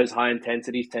 those high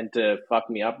intensities tend to fuck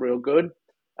me up real good.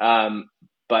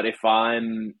 But if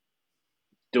I'm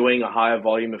doing a higher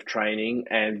volume of training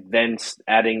and then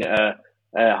adding a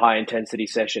high intensity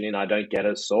session in, I don't get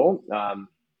as sore.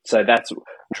 So that's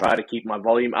try to keep my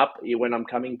volume up when I'm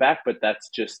coming back, but that's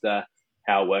just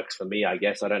how it works for me, I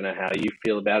guess. I don't know how you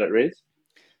feel about it, Riz.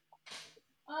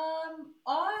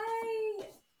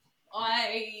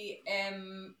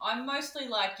 I'm mostly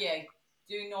like,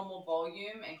 do normal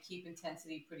volume and keep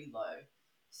intensity pretty low.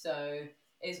 So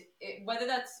whether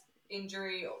that's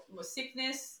injury or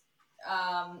sickness,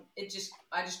 I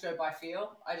just go by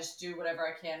feel. I just do whatever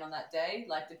I can on that day,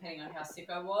 like depending on how sick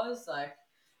I was. Like,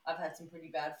 I've had some pretty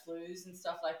bad flus and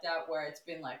stuff like that, where it's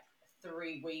been like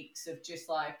 3 weeks of just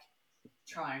like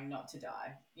trying not to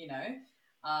die,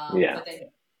 But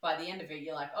then by the end of it,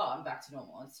 you're like, oh, I'm back to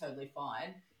normal. It's totally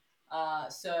fine.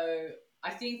 So I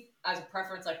think as a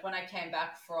preference, like when I came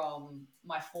back from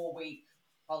my 4-week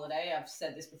holiday, I've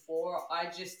said this before, I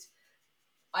just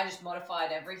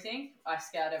modified everything. I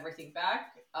scaled everything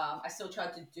back. I still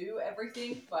tried to do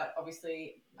everything, but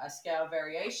obviously a scale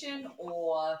variation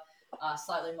or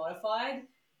slightly modified.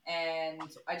 And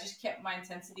I just kept my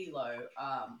intensity low.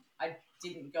 I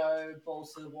didn't go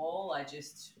balls to the wall. I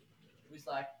just was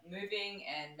like moving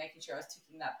and making sure I was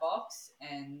ticking that box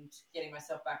and getting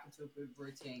myself back into a good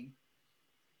routine.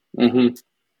 Mm-hmm.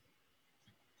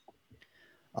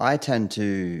 I tend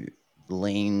to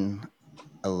lean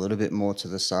a little bit more to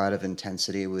the side of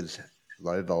intensity with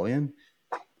low volume.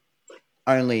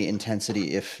 only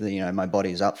intensity if my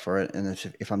body's up for it,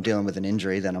 and if I'm dealing with an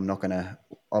injury, then I'm not going to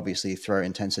obviously throw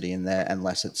intensity in there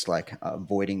unless it's like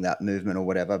avoiding that movement or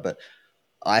whatever. But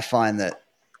I find that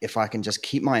if I can just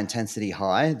keep my intensity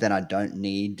high, then I don't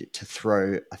need to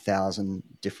throw 1,000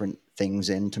 different things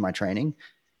into my training.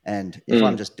 And if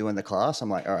I'm just doing the class, I'm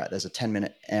like, all right, there's a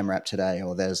 10-minute AMRAP today,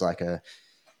 or there's like a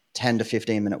 10 to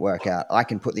 15-minute workout. I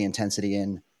can put the intensity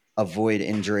in, avoid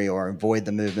injury or avoid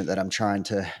the movement that I'm trying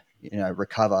to,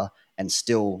 recover, and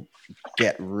still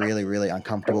get really, really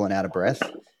uncomfortable and out of breath.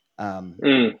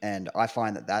 And I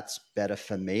find that that's better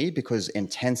for me, because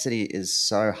intensity is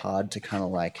so hard to kind of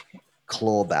like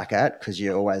claw back at, because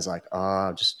you're always like,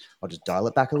 I'll just dial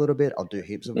it back a little bit. I'll do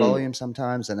heaps of volume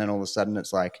sometimes. And then all of a sudden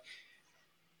it's like,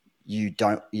 you're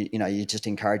just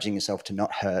encouraging yourself to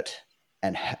not hurt,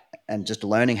 and just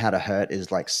learning how to hurt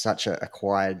is like such a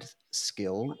acquired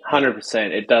skill.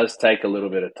 100%. It does take a little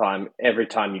bit of time every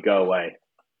time you go away.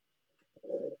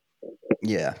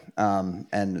 Yeah.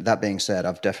 And that being said,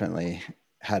 I've definitely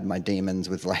had my demons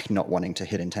with like not wanting to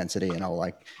hit intensity, and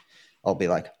I'll be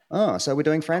like, oh, so we're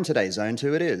doing Fran today, zone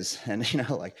 2 it is. And,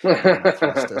 like my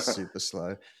thruster super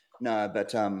slow. No,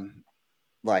 but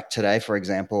like today, for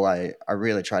example, I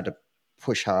really tried to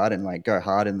push hard and like go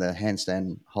hard in the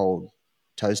handstand hold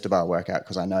toes to bar workout,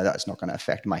 because I know that's not going to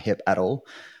affect my hip at all.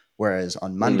 Whereas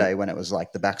on Monday, when it was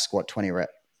like the back squat, 20 rep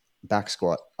back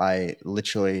squat, I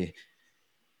literally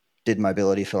did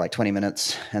mobility for like 20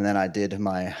 minutes. And then I did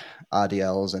my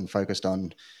RDLs and focused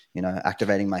on,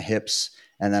 activating my hips.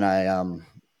 And then I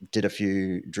did a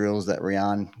few drills that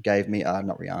Rhian gave me,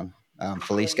 not Rhian,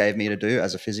 Felice gave me to do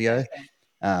as a physio.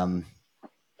 And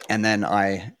then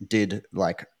I did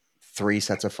like 3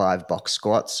 sets of 5 box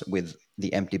squats with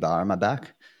the empty bar on my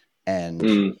back.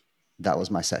 And that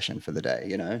was my session for the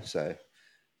day, so.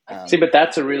 See, but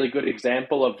that's a really good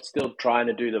example of still trying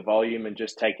to do the volume and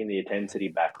just taking the intensity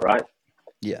back, right?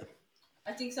 Yeah.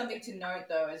 I think something to note,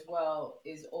 though, as well,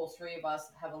 is all three of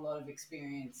us have a lot of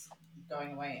experience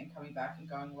going away and coming back and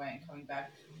going away and coming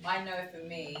back. I know for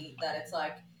me that it's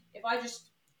like, if I just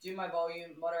do my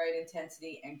volume, moderate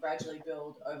intensity, and gradually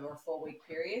build over a 4-week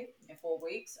period, in 4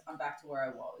 weeks, I'm back to where I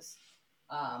was.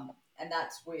 And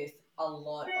that's with a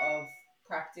lot of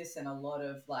practice and a lot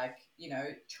of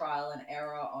trial and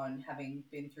error on having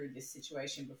been through this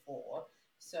situation before.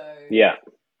 So yeah,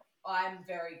 I'm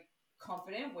very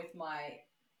confident with my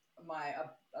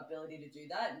ability to do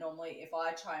that. Normally, if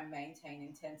I try and maintain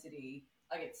intensity,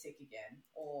 I get sick again,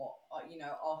 or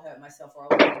I'll hurt myself,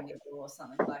 or I'll get a nipple or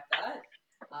something like that.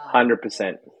 100%.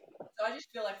 So I just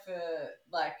feel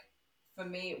like for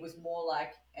me, it was more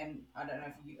like, and I don't know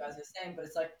if you guys are the same, but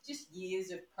it's like just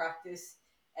years of practice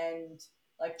and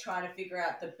like trying to figure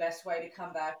out the best way to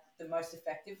come back the most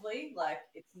effectively. Like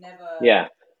it's never,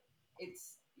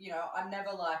 it's, I'm never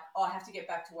like, oh, I have to get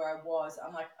back to where I was.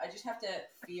 I'm like, I just have to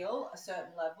feel a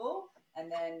certain level,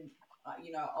 and then,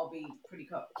 I'll be pretty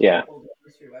capable to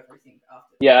go through everything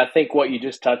after. Yeah, I think what you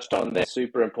just touched on that's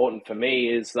super important for me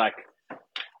is like,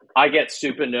 I get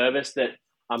super nervous that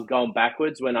I'm going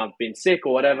backwards when I've been sick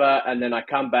or whatever, and then I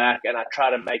come back and I try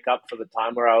to make up for the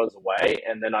time where I was away,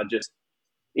 and then I just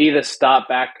either start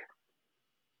back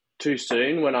too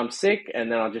soon when I'm sick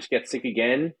and then I'll just get sick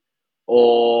again,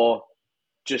 or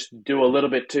just do a little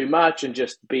bit too much and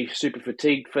just be super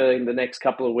fatigued for the next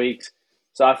couple of weeks.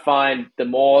 So I find the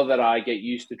more that I get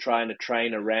used to trying to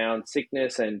train around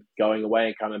sickness and going away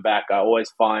and coming back, I always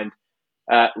find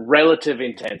relative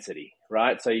intensity,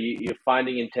 right? So you're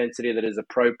finding intensity that is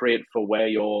appropriate for where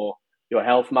your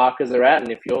health markers are at.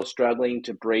 And if you're struggling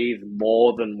to breathe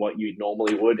more than what you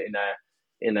normally would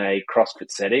in a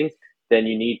CrossFit setting, then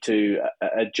you need to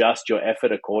adjust your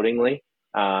effort accordingly,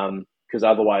 because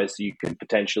otherwise you could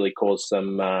potentially cause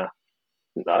some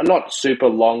not super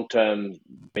long-term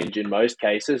binge in most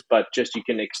cases, but just you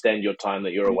can extend your time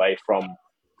that you're away from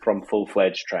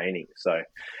full-fledged training. So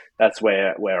that's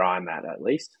where I'm at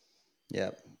least.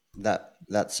 Yeah,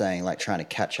 that saying, like trying to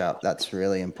catch up, that's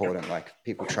really important. Like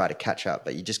people try to catch up,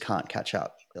 but you just can't catch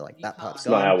up. They're like, that part's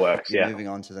gone. Not how it works. You're moving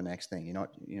on to the next thing. You're not,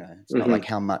 it's not like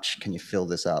how much can you fill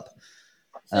this up.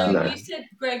 So you said,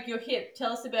 Greg, your hip.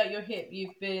 Tell us about your hip.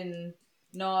 You've been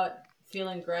not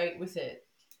feeling great with it.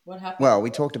 What happened? Well,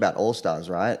 we talked about All Stars,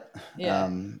 right? Yeah.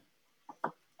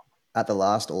 At the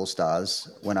last All Stars,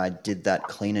 when I did that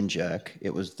clean and jerk,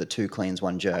 it was the 2 cleans,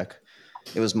 1 jerk.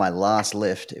 It was my last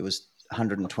lift. It was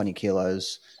 120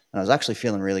 kilos, and I was actually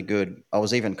feeling really good. I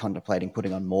was even contemplating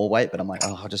putting on more weight, but I'm like,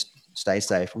 I'll just stay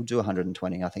safe. We'll do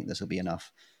 120. I think this will be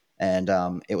enough. And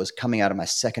it was coming out of my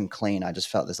second clean. I just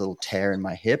felt this little tear in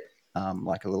my hip,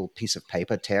 like a little piece of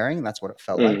paper tearing. That's what it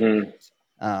felt like.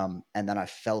 And then I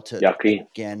felt it Yucky.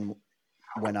 again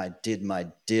when I did my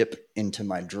dip into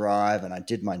my drive and I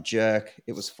did my jerk.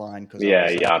 It was fine because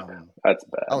that's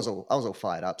bad. I was all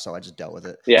fired up, so I just dealt with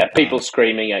it. Yeah, people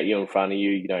screaming at you in front of you.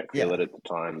 You don't feel it at the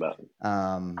time,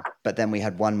 but then we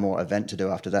had one more event to do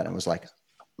after that, and it was like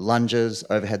lunges,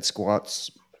 overhead squats,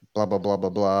 blah blah blah blah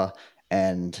blah,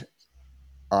 and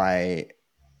I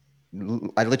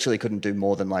literally couldn't do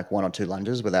more than like 1 or 2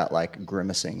 lunges without like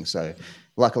grimacing. So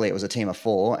luckily it was a team of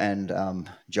 4, and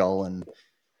Joel and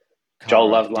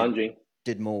Joel loves lunging.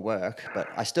 Did more work, but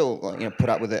I still put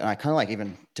up with it. And I kind of like,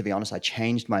 even to be honest, I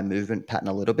changed my movement pattern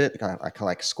a little bit. I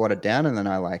like squatted down and then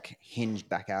I like hinged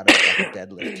back out of it like a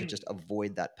deadlift to just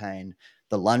avoid that pain.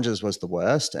 The lunges was the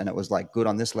worst, and it was like good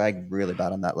on this leg, really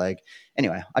bad on that leg.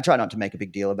 Anyway, I tried not to make a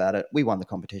big deal about it. We won the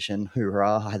competition.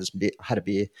 Hoorah! I had a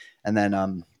beer, and then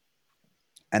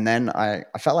I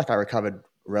felt like I recovered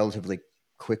relatively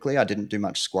quickly. I didn't do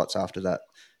much squats after that,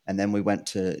 and then we went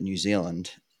to New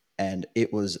Zealand, and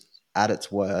it was at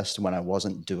its worst when I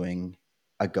wasn't doing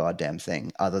a goddamn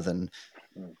thing other than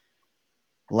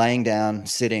laying down,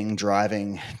 sitting,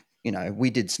 driving. We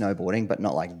did snowboarding, but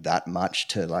not like that much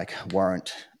to like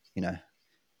warrant, a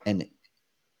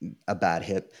bad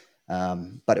hip.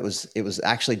 But it was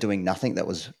actually doing nothing that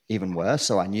was even worse.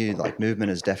 So I knew like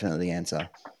movement is definitely the answer.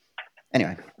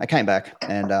 Anyway, I came back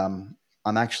and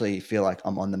I'm actually feel like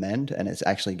I'm on the mend and it's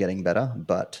actually getting better,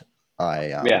 but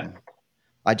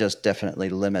I just definitely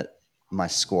limit my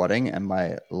squatting and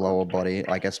my lower body.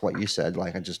 I guess what you said,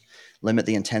 like I just limit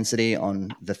the intensity on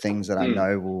the things that I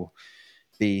know will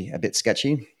be a bit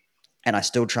sketchy. And I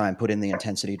still try and put in the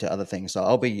intensity to other things. So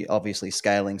I'll be obviously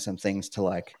scaling some things to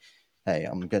like, hey,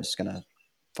 I'm just going to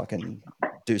fucking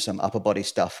do some upper body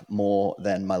stuff more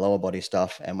than my lower body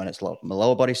stuff. And when it's my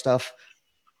lower body stuff,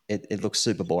 it looks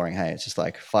super boring. Hey, it's just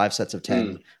like 5 sets of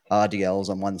 10 RDLs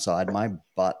on one side. My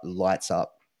butt lights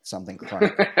up something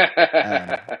chronic.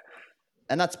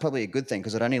 And that's probably a good thing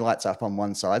because it only lights up on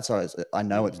one side. So I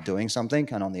know it's doing something.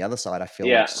 And on the other side, I feel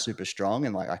like super strong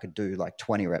and like I could do like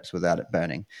 20 reps without it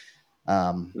burning.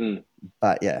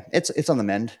 But yeah, it's on the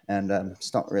mend, and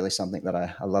it's not really something that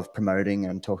I love promoting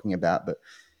and talking about, but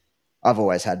I've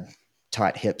always had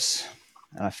tight hips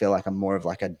and I feel like I'm more of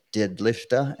like a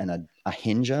deadlifter and a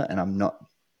hinger, and I'm not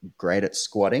great at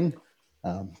squatting,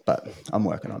 but I'm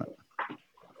working on it.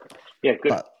 Yeah, good.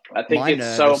 But I think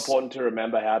it's so important to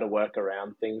remember how to work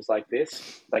around things like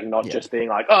this, like not just being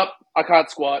like, oh, I can't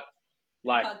squat,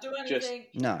 like can't do anything.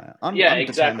 I'm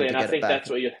exactly, and I think that's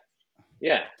what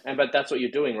but that's what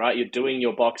you're doing, right? You're doing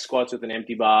your box squats with an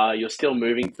empty bar. You're still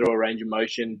moving through a range of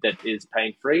motion that is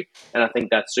pain-free, and I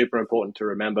think that's super important to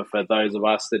remember for those of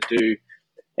us that do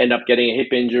end up getting a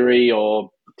hip injury or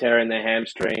tearing their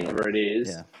hamstring, whatever it is.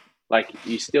 Yeah. Like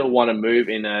you still want to move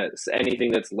in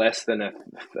anything that's less than a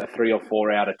 3 or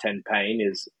 4 out of 10 pain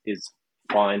is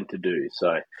fine to do.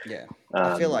 So yeah,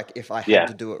 I feel like if I had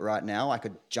to do it right now, I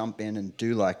could jump in and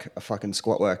do like a fucking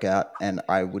squat workout, and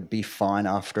I would be fine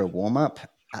after a warm up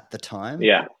at the time.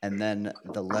 Yeah, and then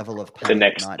the level of pain the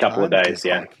next couple of days,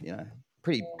 like,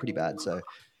 pretty bad. So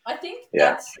I think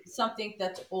that's something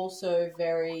that's also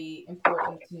very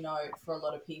important to note for a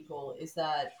lot of people is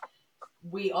that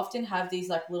we often have these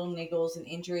like little niggles and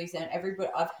injuries, and everybody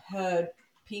I've heard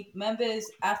members,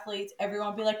 athletes,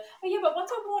 everyone be like, oh yeah, but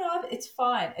once I warm up, it's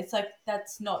fine. It's like,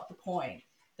 that's not the point.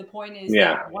 The point is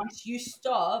that once you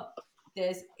stop,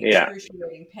 there's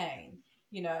excruciating pain,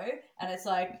 and it's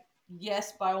like,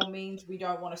 yes, by all means, we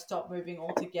don't want to stop moving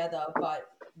altogether, but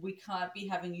we can't be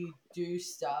having you do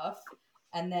stuff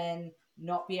and then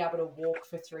not be able to walk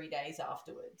for 3 days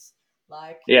afterwards.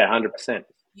 Like, 100%.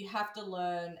 You have to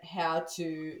learn how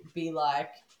to be like,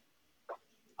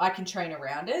 I can train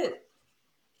around it.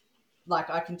 Like,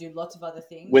 I can do lots of other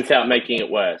things. Without making it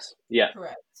worse. Yeah.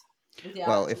 Correct.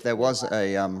 If there was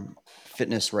a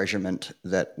fitness regiment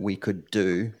that we could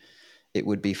do, it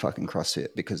would be fucking CrossFit,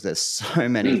 because there's so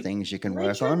many things you can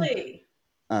work on.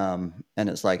 And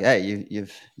it's like, hey,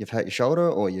 you've hurt your shoulder,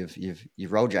 or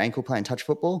you've rolled your ankle playing touch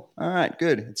football. All right,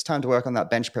 good. It's time to work on that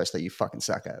bench press that you fucking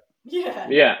suck at. Yeah.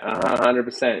 Yeah,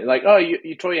 100%. Like, oh,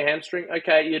 you tore your hamstring.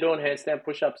 Okay, you're doing handstand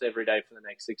push-ups every day for the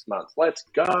next 6 months. Let's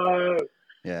go.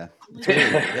 Yeah,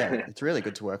 it's really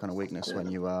good to work on a weakness when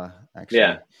you are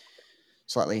actually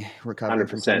slightly recovering 100%.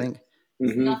 From something.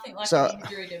 Mm-hmm. Nothing like an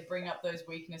injury to bring up those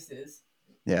weaknesses.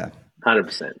 Yeah,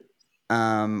 100%.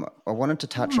 I wanted to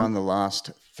touch on the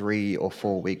last 3 or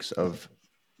 4 weeks of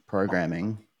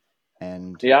programming,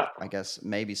 and I guess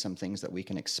maybe some things that we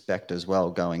can expect as well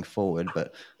going forward.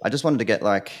 But I just wanted to get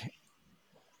like,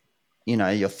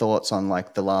 your thoughts on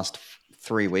like the last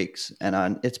 3 weeks,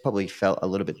 and it's probably felt a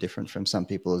little bit different from some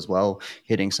people as well,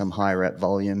 hitting some high rep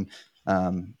volume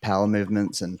power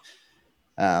movements and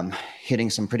hitting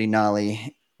some pretty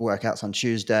gnarly workouts on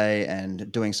Tuesday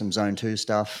and doing some zone 2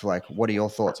 stuff. Like, what are your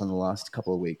thoughts on the last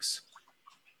couple of weeks?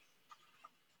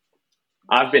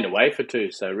 I've been away for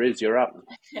 2, so Riz, you're up.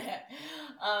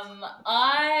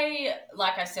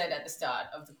 Like I said at the start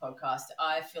of the podcast,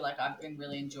 I feel like I've been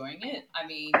really enjoying it. I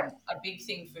mean, a big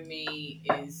thing for me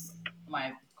is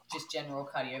my just general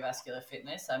cardiovascular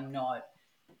fitness. I'm not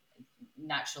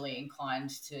naturally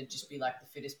inclined to just be like the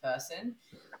fittest person.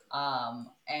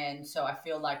 And so I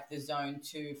feel like the zone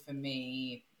 2 for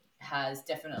me has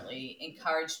definitely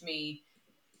encouraged me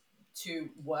to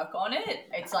work on it.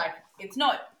 It's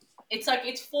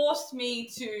forced me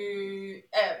to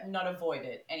not avoid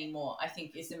it anymore, I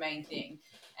think is the main thing.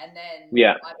 And then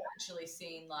I've actually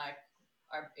seen I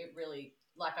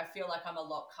feel like I'm a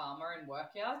lot calmer in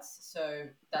workouts. So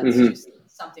that's just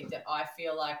something that I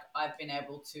feel like I've been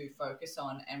able to focus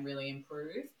on and really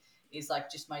improve is like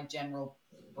just my general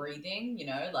breathing, you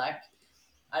know, like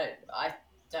I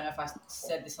don't know if I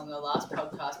said this on the last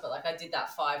podcast, but like I did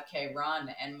that 5K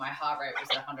run and my heart rate was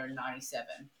at 197.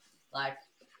 Like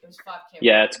it was 5K.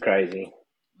 Yeah, run. It's crazy.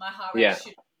 My heart rate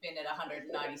should have been at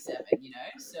 197, you know?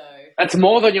 So that's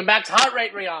more than your max heart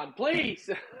rate, Rhian, please.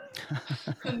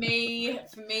 For me,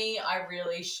 I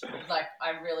really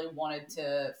I really wanted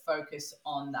to focus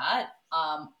on that.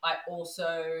 I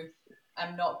also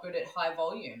am not good at high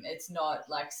volume. It's not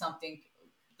like something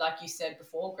like you said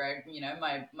before, Greg. You know,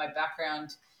 my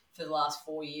background for the last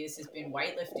 4 years has been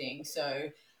weightlifting, so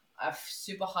a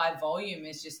super high volume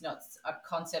is just not a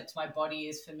concept my body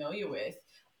is familiar with.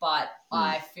 But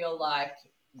I feel like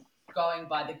going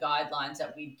by the guidelines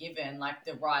that we've given, like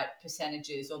the right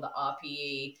percentages or the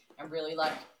RPE, and really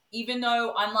like, even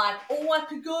though I'm like, oh, I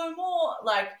could go more,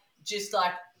 like just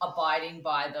like abiding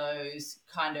by those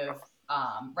kind of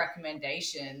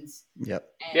recommendations. Yep.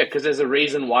 Yeah, because there's a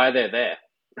reason why they're there.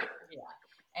 Yeah,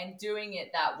 and doing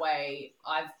it that way,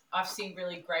 I've seen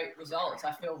really great results.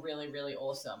 I feel really, really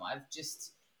awesome. I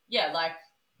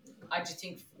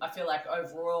feel like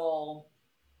overall,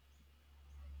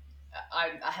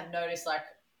 I have noticed like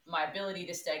my ability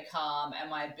to stay calm and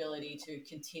my ability to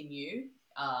continue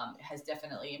has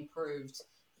definitely improved,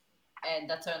 and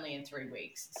that's only in 3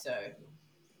 weeks. So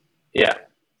yeah,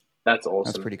 that's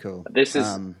awesome. That's pretty cool. This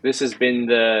has been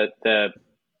the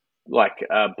block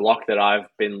that I've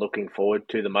been looking forward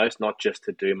to the most, not just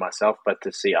to do myself, but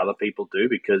to see other people do,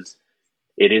 because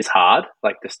it is hard.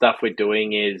 Like the stuff we're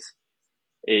doing is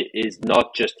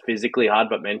not just physically hard,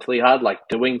 but mentally hard. Like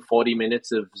doing 40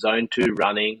 minutes of zone 2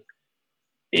 running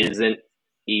isn't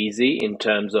easy in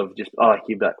terms of just,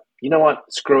 you know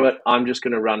what, screw it. I'm just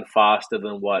going to run faster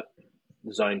than what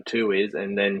zone 2 is.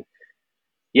 And then,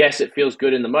 yes, it feels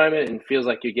good in the moment and feels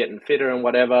like you're getting fitter and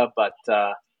whatever, but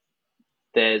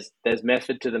there's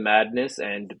method to the madness,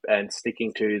 and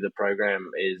sticking to the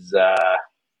program is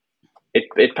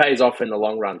it pays off in the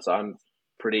long run. So I'm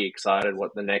pretty excited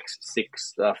what the next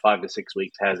 5 to 6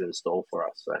 weeks has in store for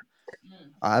us. So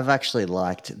I've actually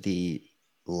liked the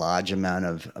large amount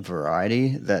of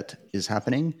variety that is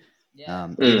happening.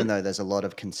 Even though there's a lot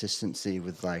of consistency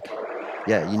with like,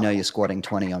 you're squatting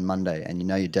 20 on Monday, and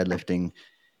you're deadlifting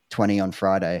 20 on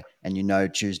Friday,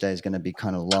 and Tuesday is going to be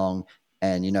kind of long,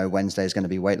 and Wednesday is going to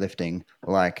be weightlifting.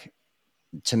 Like,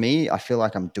 to me, I feel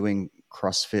like I'm doing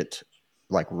CrossFit,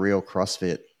 like real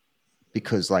CrossFit,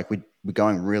 because like we're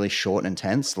going really short and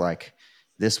intense. Like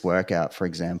this workout, for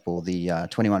example, the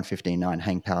 21-15-9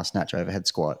 hang power snatch overhead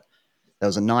squat. There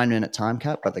was a 9-minute time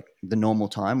cap, but the normal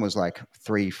time was like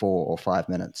 3, 4, or 5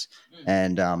 minutes.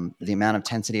 And the amount of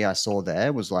intensity I saw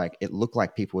there was like, it looked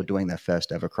like people were doing their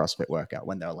first ever CrossFit workout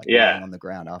when they were like laying on the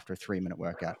ground after a 3-minute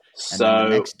workout. And then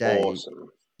the next day,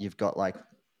 you've got like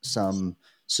some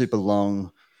super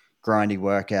long, grindy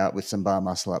workout with some bar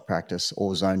muscle up practice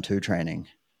or zone 2 training.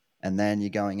 And then you're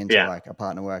going into like a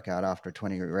partner workout after a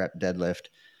 20 rep deadlift.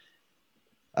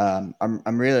 I'm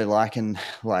really liking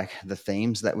like the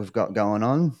themes that we've got going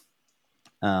on.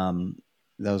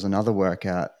 There was another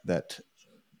workout that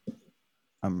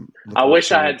I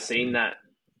wish I had seen that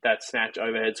snatch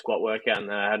overhead squat workout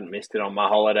and I hadn't missed it on my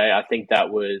holiday. I think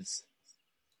that would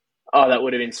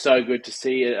have been so good to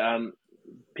see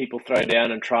people throw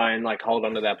down and try and like hold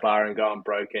onto that bar and go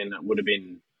unbroken. It would have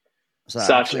been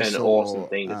such an awesome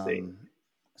thing to see.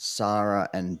 Sarah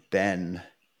and Ben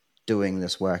doing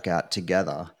this workout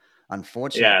together.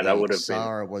 Unfortunately,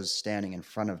 Sarah was standing in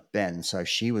front of Ben, so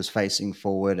she was facing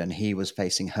forward and he was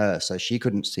facing her, so she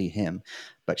couldn't see him.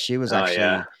 But she was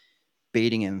actually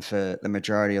beating him for the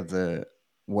majority of the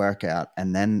workout.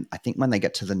 And then I think when they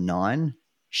get to the 9,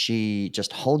 she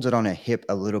just holds it on her hip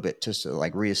a little bit to sort of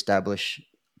like reestablish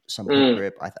some hip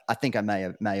grip. I think I may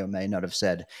or may not have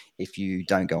said, if you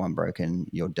don't go unbroken,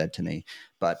 you're dead to me.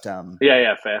 But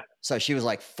yeah, fair. So she was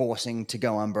like forcing to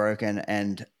go unbroken,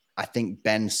 and I think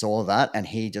Ben saw that, and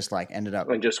he just like ended up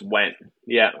and just went,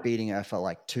 beating her for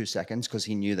like 2 seconds because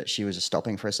he knew that she was just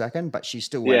stopping for a second, but she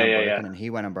still went unbroken, and he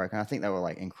went unbroken. I think they were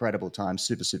like incredible times,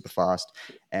 super, super fast,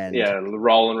 and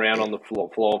rolling around on the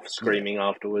floor screaming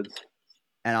afterwards.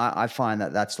 And I find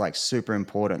that that's like super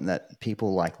important, that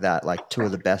people like that, like two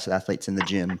of the best athletes in the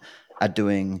gym, are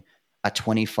doing a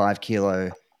 25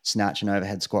 kilo snatch and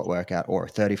overhead squat workout or a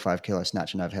 35 kilo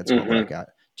snatch and overhead squat workout,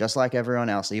 just like everyone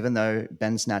else. Even though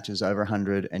Ben snatches over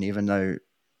 100, and even though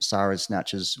Sarah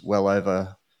snatches well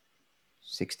over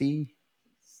 60,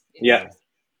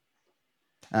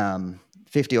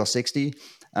 50 or 60,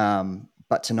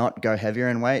 but to not go heavier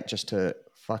in weight, just to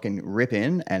fucking rip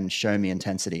in and show me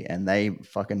intensity, and they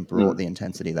fucking brought the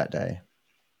intensity that day.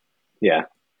 Yeah,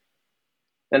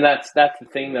 and that's the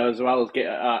thing though as well.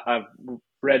 I've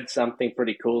read something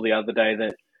pretty cool the other day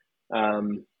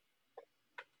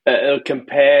that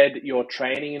compared your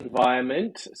training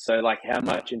environment, so like how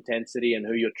much intensity and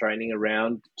who you're training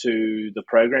around, to the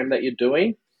program that you're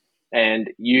doing, and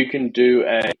you can do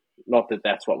not that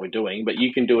that's what we're doing, but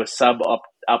you can do a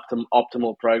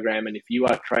optimal program. And if you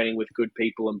are training with good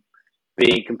people and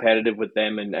being competitive with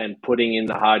them and putting in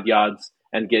the hard yards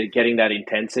and getting that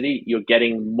intensity, you're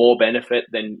getting more benefit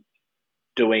than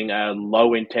doing a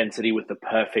low intensity with the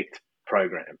perfect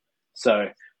program. So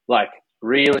like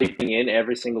really being in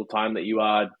every single time that you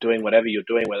are doing whatever you're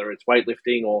doing, whether it's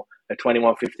weightlifting or a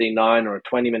 21-15-9 or a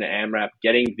 20-minute AMRAP,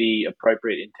 getting the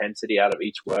appropriate intensity out of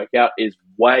each workout is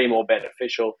way more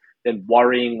beneficial than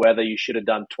worrying whether you should have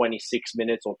done 26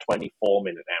 minutes or 24-minute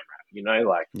AMRAP, you know,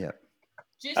 like. Yeah.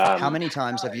 How many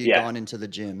times have you gone into the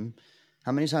gym?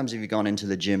 How many times have you gone into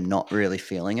the gym not really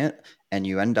feeling it, and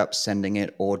you end up sending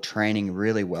it or training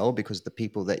really well because the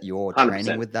people that you're 100%.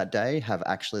 training with that day have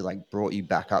actually like brought you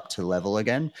back up to level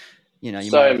again? You know,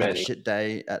 you So might have had a many. shit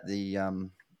day at the,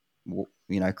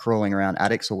 you know, crawling around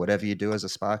attics or whatever you do as a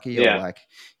Sparky, or like,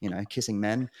 you know, kissing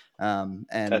men. And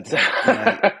That's... you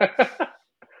know,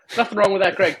 nothing wrong with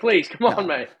that, Gregg. Please, come on,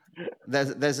 mate.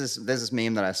 There's this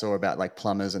meme that I saw about like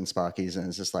plumbers and Sparkies, and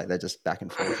it's just like they're just back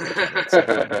and forth with each other. It's so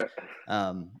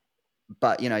funny.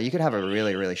 But you know, you could have a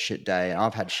really, really shit day, and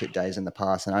I've had shit days in the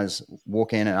past, and I just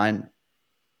walk in, and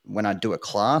when I do a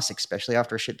class, especially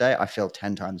after a shit day, I feel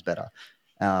 10 times better.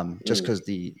 Just because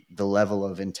the level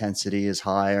of intensity is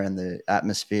higher and the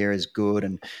atmosphere is good,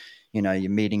 and you know, you're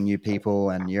meeting new people,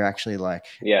 and you're actually like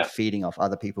feeding off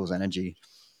other people's energy.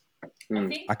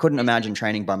 I couldn't imagine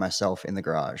training by myself in the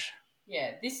garage.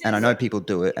 Yeah, this is, and I know people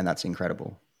do it, and that's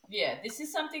incredible. Yeah, this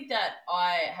is something that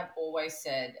I have always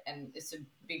said, and it's a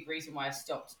big reason why I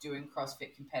stopped doing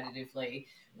CrossFit competitively,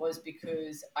 was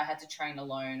because I had to train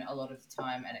alone a lot of the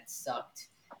time, and it sucked.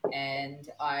 And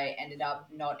I ended up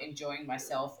not enjoying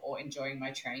myself or enjoying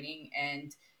my training,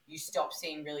 and you stop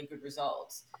seeing really good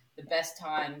results. The best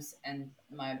times and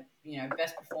my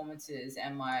best performances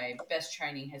and my best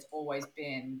training has always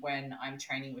been when I'm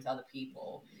training with other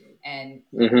people, and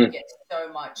you get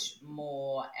so much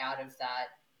more out of that.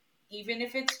 Even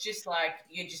if it's just like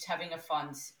you're just having a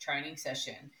fun training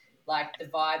session, like the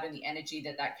vibe and the energy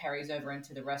that carries over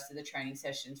into the rest of the training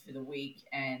sessions for the week,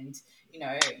 and you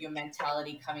know, your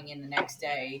mentality coming in the next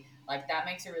day, like that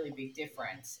makes a really big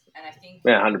difference. And I think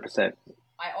 100%.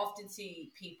 I often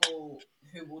see people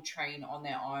who will train on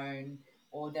their own,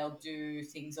 or they'll do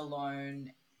things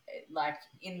alone, like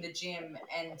in the gym,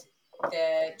 and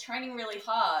they're training really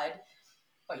hard,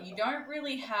 but you don't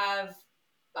really have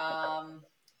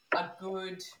a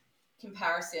good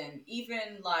comparison.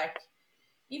 Even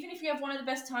if you have one of the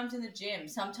best times in the gym,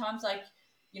 sometimes like,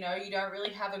 you know, you don't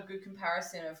really have a good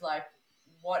comparison of like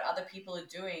what other people are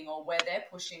doing or where they're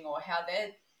pushing or how they're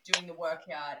doing the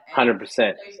workout. And 100%.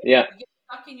 So yeah. You get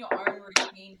stuck in your own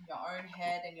routine, your own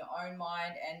head and your own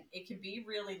mind, and it can be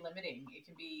really limiting. It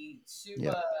can be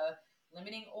super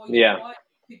limiting, or you know what,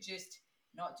 you could just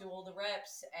not do all the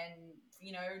reps and,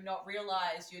 you know, not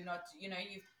realize you're not, you know,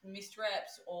 you've missed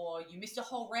reps or you missed a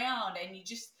whole round, and you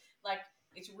just like,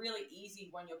 it's really easy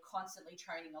when you're constantly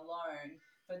training alone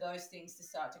for those things to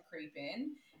start to creep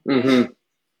in. And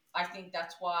I think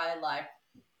that's why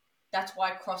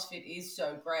CrossFit is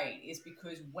so great, is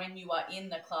because when you are in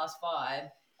the class 5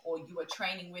 or you are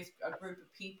training with a group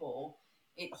of people,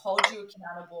 it holds you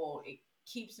accountable. It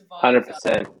keeps the vibes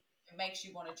 100%. up. It makes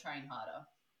you want to train harder.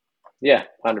 Yeah,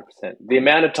 100%. The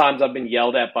amount of times I've been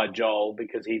yelled at by Joel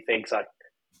because he thinks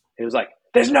He was like,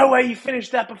 "There's no way you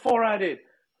finished that before I did."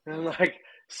 And I'm like,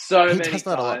 so He many does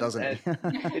that times, a lot, doesn't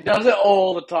he? He does it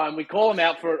all the time. We call him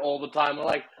out for it all the time. We're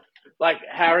like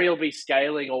Harry will be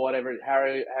scaling or whatever.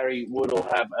 Harry Wood will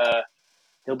have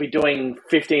he'll be doing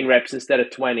 15 reps instead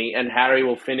of 20, and Harry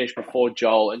will finish before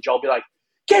Joel, and Joel will be like,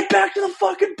 "Get back to the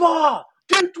fucking bar,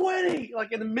 do 20,"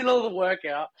 like in the middle of the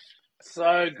workout.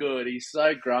 So good. He's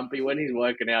so grumpy when he's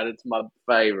working out. It's my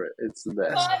favorite. It's the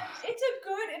best. But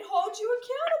it holds you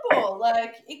accountable.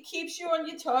 Like, it keeps you on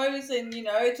your toes, and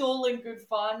it's all in good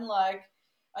fun. Like,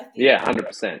 I think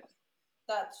 100%.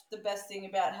 That's the best thing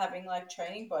about having like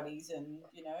training buddies, and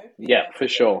for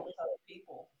sure. With other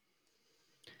people.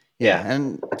 Yeah,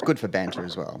 and it's good for banter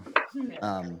as well.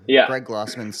 Greg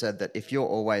Glassman said that if you're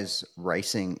always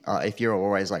racing, if you're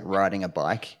always like riding a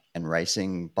bike and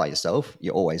racing by yourself,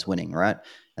 you're always winning, right?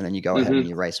 And then you go ahead and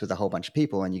you race with a whole bunch of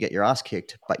people and you get your ass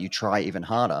kicked, but you try even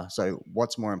harder. So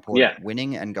what's more important,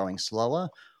 winning and going slower,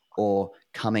 or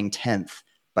coming 10th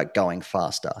but going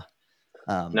faster?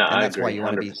 And that's why you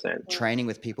want to be training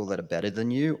with people that are better than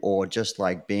you, or just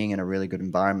like being in a really good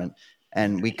environment.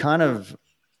 And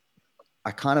I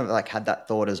kind of like had that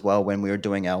thought as well when we were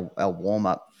doing our warm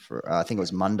up for, I think it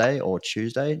was Monday or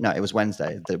Tuesday. No, it was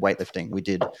Wednesday, the weightlifting. We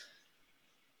did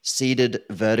seated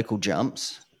vertical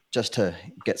jumps just to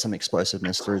get some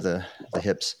explosiveness through the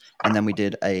hips. And then we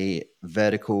did a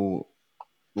vertical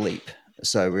leap.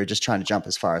 So we were just trying to jump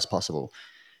as far as possible.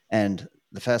 And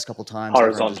the first couple of times,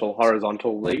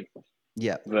 horizontal leap.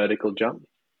 Yeah. Vertical jump.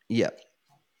 Yeah.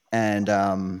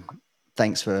 And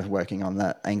thanks for working on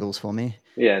that angles for me.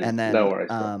 Yeah. And then no worries.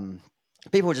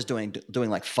 People were just doing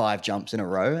like 5 jumps in a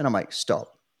row, and I'm like,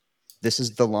 stop. This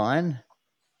is the line.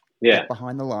 Yeah. Get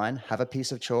behind the line. Have a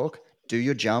piece of chalk. Do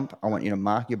your jump. I want you to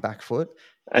mark your back foot,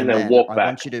 and then walk back. I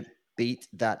want you to beat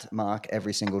that mark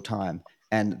every single time.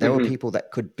 And there were people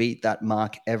that could beat that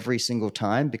mark every single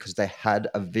time because they had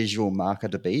a visual marker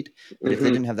to beat. But if they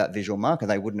didn't have that visual marker,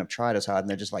 they wouldn't have tried as hard, and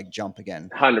they're just like, jump again.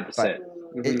 100%.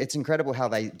 It's incredible how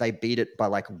they beat it by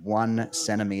like 1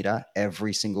 centimeter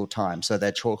every single time. So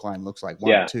their chalk line looks like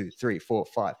 1, 2, 3, 4,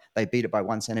 5. They beat it by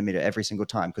 1 centimeter every single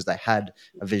time because they had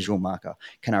a visual marker.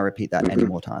 Can I repeat that any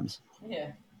more times?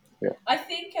 Yeah. I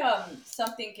think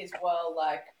something as well,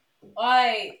 like,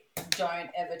 I don't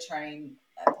ever train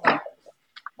like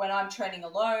when I'm training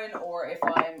alone, or if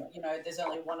I'm, there's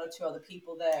only 1 or 2 other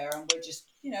people there, and we're just,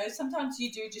 sometimes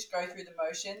you do just go through the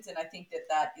motions. And I think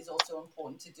that is also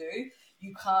important to do.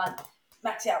 You can't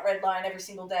max out red line every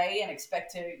single day and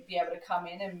expect to be able to come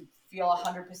in and feel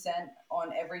 100%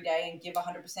 on every day and give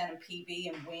 100% in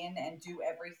PB and win and do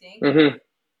everything.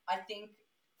 I think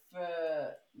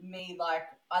for me, like,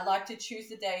 I like to choose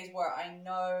the days where I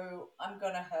know I'm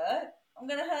going to hurt. I'm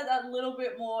going to hurt that little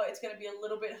bit more. It's going to be a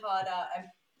little bit harder, and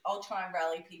I'll try and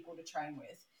rally people to train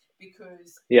with,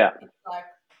 because it's like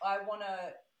I want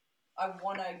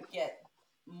to get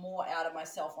more out of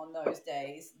myself on those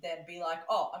days than be like,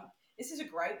 this is a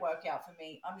great workout for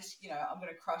me. I'm just, I'm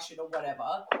going to crush it or whatever.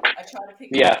 I try to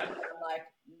pick up things I'm like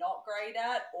not great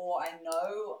at, or I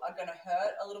know are going to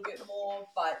hurt a little bit more.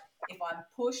 But if I'm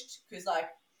pushed, because like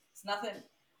it's nothing,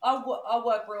 I'll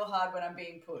work real hard when I'm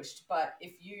being pushed. But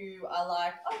if you are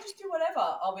like, just do whatever,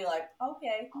 I'll be like,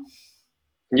 okay.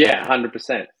 Yeah,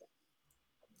 100%.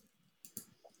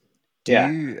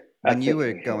 When you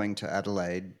were going to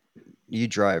Adelaide, you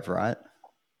drove, right?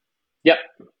 Yep.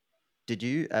 Did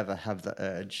you ever have the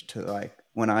urge to, like,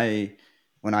 when I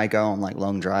go on like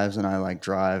long drives and I like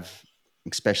drive,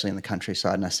 especially in the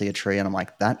countryside, and I see a tree and I'm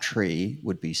like, that tree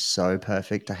would be so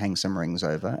perfect to hang some rings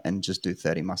over and just do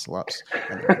 30 muscle ups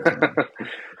and then continue.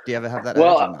 Do you ever have that urge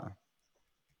or no?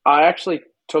 I actually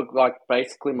took like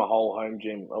basically my whole home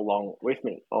gym along with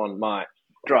me on my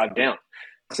drive down.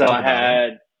 So I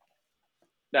had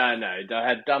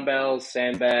dumbbells,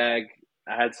 sandbag,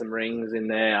 I had some rings in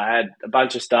there, I had a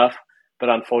bunch of stuff, but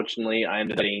unfortunately I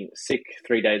ended up being sick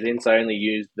 3 days in, so I only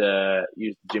used the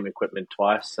gym equipment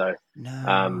twice. So so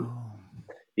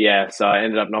I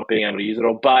ended up not being able to use it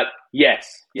all. But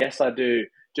yes I do.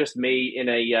 Just me in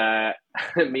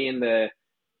the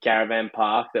caravan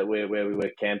park where we were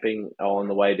camping on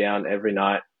the way down every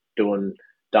night, doing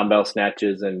dumbbell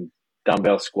snatches and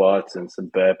dumbbell squats and some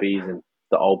burpees, and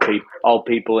the old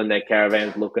people in their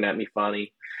caravans looking at me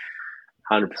funny.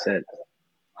 100%.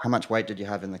 How much weight did you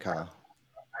have in the car?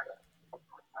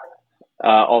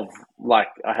 I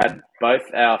had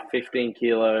both our 15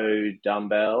 kilo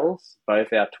dumbbells,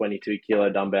 both our 22 kilo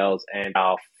dumbbells, and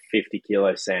our 50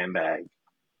 kilo sandbag.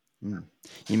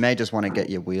 You may just want to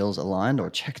get your wheels aligned or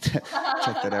check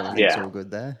that everything's all good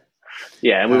there.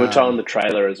 Yeah, and we were towing the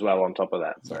trailer as well on top of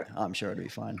that. So yeah, I'm sure it'll be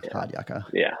fine. Yeah. Hard yakka.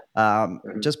 Yeah.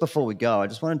 Just before we go, I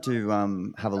just wanted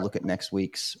to have a look at next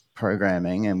week's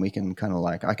programming, and we can kind of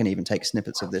like, I can even take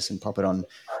snippets of this and pop it on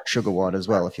Sugar Watt as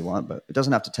well if you want, but it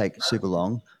doesn't have to take super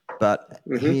long. But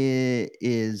here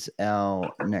is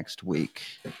our next week.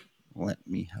 Let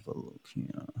me have a look here.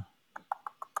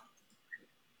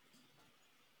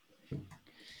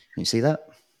 Can you see that?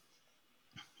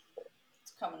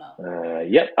 It's coming up.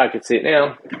 Yep, I can see it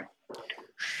now.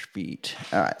 Sweet.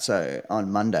 All right. So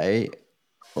on Monday,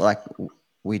 like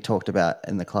we talked about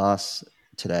in the class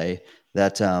today,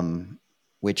 that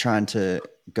we're trying to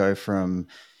go from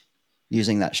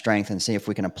using that strength and see if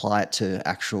we can apply it to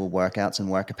actual workouts and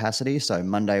work capacity. So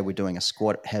Monday we're doing a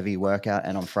squat heavy workout,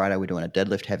 and on Friday we're doing a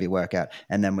deadlift heavy workout,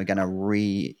 and then we're going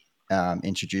to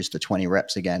introduce the 20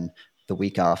 reps again the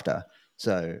week after.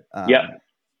 So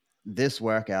this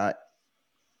workout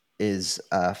is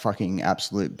a fucking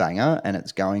absolute banger, and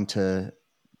it's going to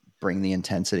bring the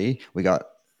intensity. We got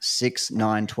 6,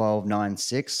 9, 12, 9,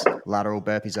 6 lateral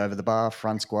burpees over the bar,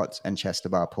 front squats, and chest to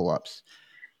bar pull-ups.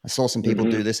 I saw some people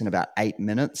do this in about 8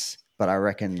 minutes, but I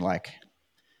reckon like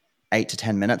 8 to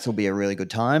 10 minutes will be a really good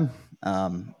time.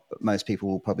 But most people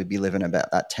will probably be living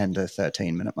about that 10 to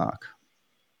 13 minute mark.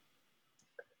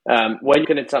 When you're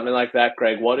looking at something like that,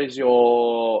 Greg, what is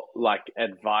your like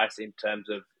advice in terms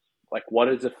of like what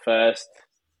does the first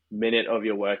minute of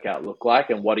your workout look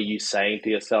like, and what are you saying to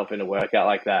yourself in a workout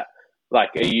like that?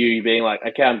 Like, are you being like,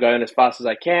 okay, I'm going as fast as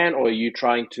I can, or are you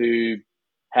trying to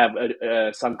have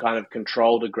some kind of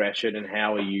controlled aggression, and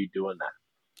how are you doing that?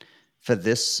 For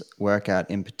this workout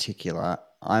in particular,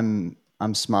 I'm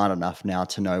smart enough now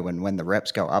to know when the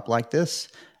reps go up like this,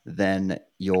 then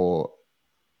you're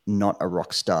not a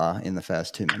rock star in the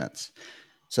first 2 minutes.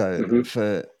 So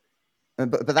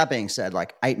but that being said,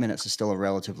 like 8 minutes is still a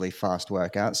relatively fast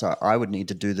workout. So I would need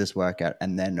to do this workout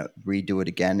and then redo it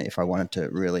again if I wanted to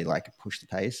really like push the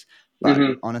pace. But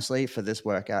honestly, for this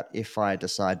workout, if I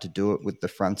decide to do it with the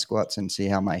front squats and see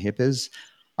how my hip is,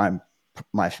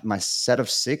 my set of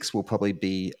 6 will probably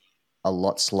be a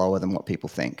lot slower than what people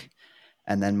think.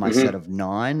 And then my set of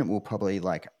 9 will probably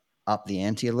like up the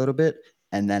ante a little bit.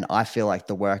 And then I feel like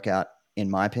the workout, in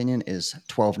my opinion, is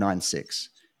 12, 9, 6.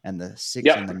 And the 6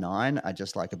 and the 9 are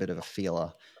just like a bit of a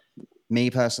feeler. Me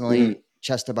personally,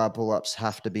 chest to bar pull-ups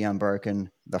have to be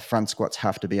unbroken. The front squats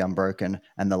have to be unbroken.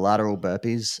 And the lateral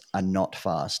burpees are not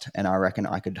fast. And I reckon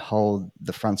I could hold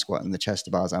the front squat and the chest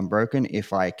to bars unbroken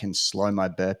if I can slow my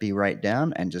burpee rate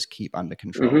down and just keep under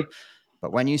control.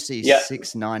 But when you see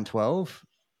 6, 9, 12,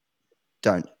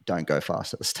 don't go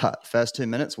fast at the start. First 2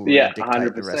 minutes will really dictate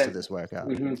 100%. The rest of this workout.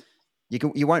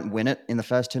 You won't win it in the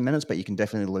first 2 minutes, but you can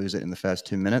definitely lose it in the first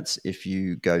 2 minutes if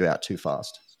you go out too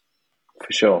fast.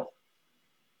 For sure.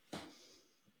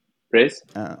 Riz?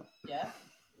 I'm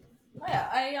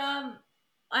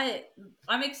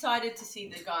excited to see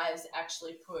the guys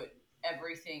actually put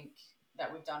everything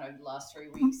that we've done over the last 3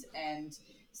 weeks and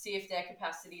see if their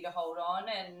capacity to hold on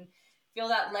and feel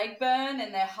that leg burn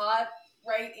and their heart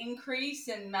rate increase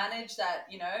and manage that,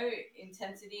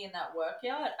 intensity in that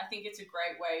workout. I think it's a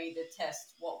great way to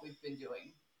test what we've been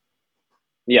doing.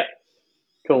 Yeah,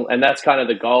 cool. And that's kind of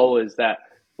the goal, is that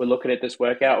we're looking at this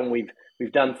workout and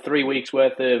we've done 3 weeks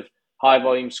worth of high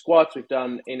volume squats. We've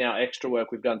done, in our extra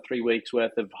work, we've done 3 weeks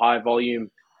worth of high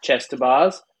volume chest to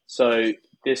bars. So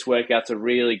this workout's a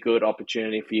really good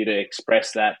opportunity for you to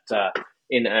express that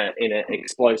in an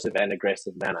explosive and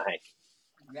aggressive manner. Hey?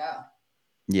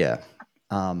 Yeah.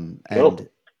 And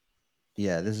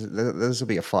yeah, this will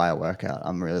be a fire workout.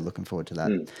 I'm really looking forward to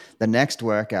that. The next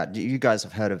workout, you guys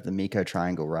have heard of the Miko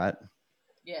triangle, right?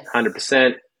 Yes.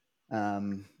 100%.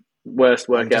 Worst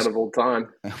workout of all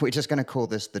time. We're just going to call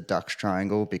this the Dux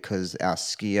triangle because our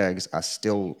ski ergs are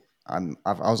still. I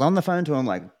was on the phone to him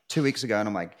like 2 weeks ago, and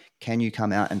I'm like, "Can you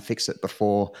come out and fix it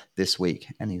before this week?"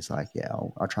 And he's like, "Yeah,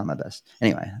 I'll try my best."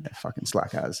 Anyway, they're fucking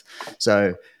slackers.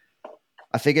 So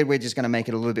I figured we're just going to make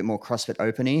it a little bit more CrossFit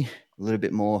open-y, a little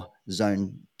bit more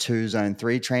zone 2, zone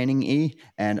 3 training-y,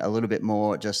 and a little bit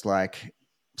more just like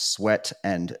sweat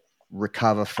and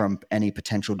recover from any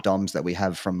potential DOMs that we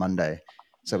have from Monday.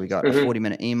 So we got a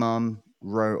 40-minute EMOM,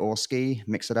 row or ski,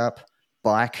 mix it up,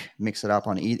 bike, mix it up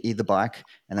on either bike,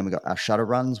 and then we got our shuttle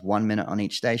runs, 1 minute on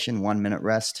each station, 1 minute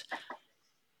rest.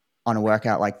 On a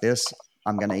workout like this,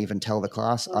 I'm going to even tell the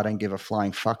class, I don't give a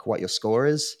flying fuck what your score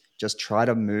is. Just try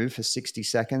to move for 60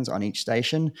 seconds on each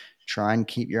station. Try and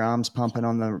keep your arms pumping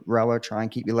on the rower. Try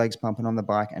and keep your legs pumping on the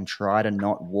bike, and try to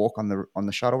not walk on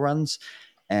the shuttle runs.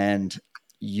 And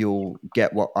you'll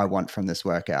get what I want from this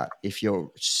workout. If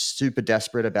you're super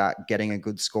desperate about getting a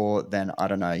good score, then I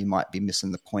don't know, you might be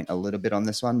missing the point a little bit on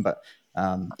this one. But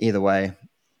either way,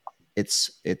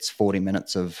 it's 40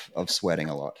 minutes of sweating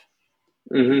a lot.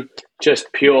 Mm-hmm.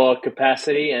 Just pure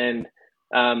capacity. And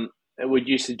would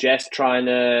you suggest trying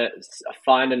to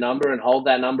find a number and hold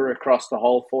that number across the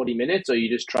whole 40 minutes, or are you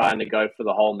just trying to go for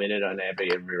the whole minute on every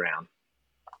round?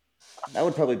 That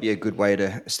would probably be a good way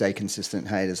to stay consistent,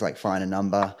 hey, is like find a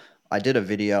number. I did a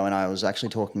video and I was actually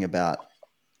talking about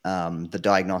the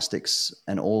diagnostics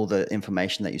and all the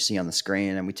information that you see on the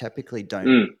screen, and we typically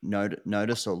don't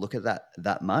notice or look at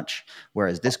that much,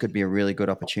 whereas this could be a really good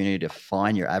opportunity to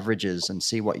find your averages and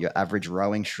see what your average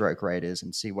rowing stroke rate is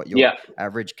and see what your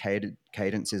average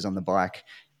cadence is on the bike.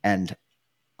 And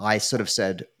I sort of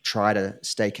said, try to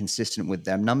stay consistent with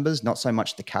them numbers, not so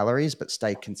much the calories, but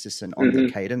stay consistent on the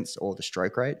cadence or the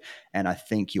stroke rate. And I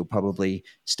think you'll probably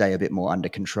stay a bit more under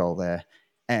control there.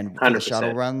 And for 100%. the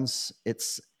shuttle runs,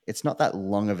 it's not that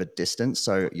long of a distance.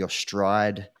 So your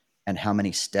stride and how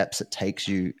many steps it takes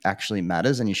you actually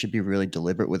matters. And you should be really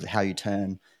deliberate with how you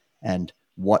turn and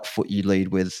what foot you lead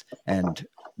with. And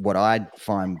what I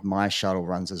find my shuttle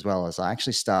runs as well is I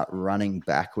actually start running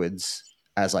backwards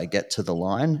as I get to the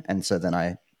line. And so then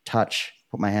I touch,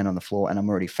 put my hand on the floor, and I'm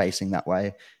already facing that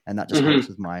way. And that just helps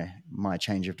with my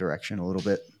change of direction a little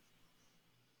bit.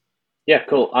 Yeah,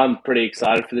 cool. I'm pretty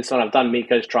excited for this one. I've done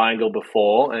Miko's triangle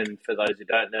before. And for those who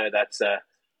don't know, that's a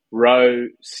row,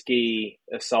 ski,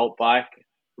 assault bike,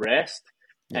 rest.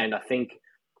 Yeah. And I think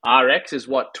RX is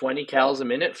 20 cals a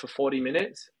minute for 40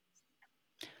 minutes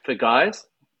for guys?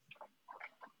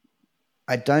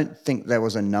 I don't think there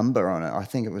was a number on it. I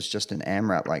think it was just an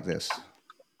AMRAP like this.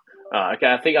 Oh,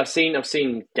 okay. I think I've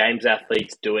seen games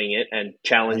athletes doing it and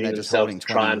challenging themselves to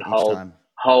try and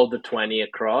hold the 20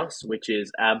 across, which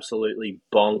is absolutely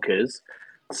bonkers.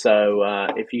 So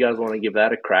if you guys want to give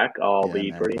that a crack, I'll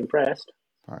be pretty impressed.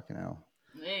 Fucking hell.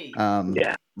 Hey.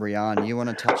 Rhian, you want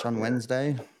to touch on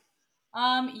Wednesday?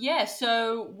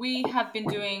 So we have been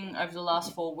doing over the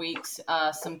last 4 weeks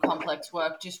some complex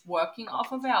work, just working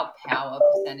off of our power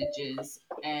percentages,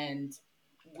 and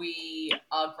we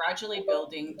are gradually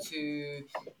building to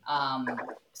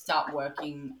start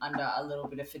working under a little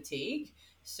bit of fatigue.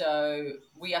 So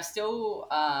we are still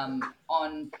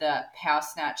on the power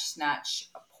snatch,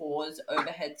 pause,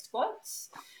 overhead squats.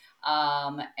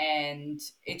 And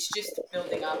it's just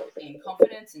building up in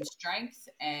confidence and strength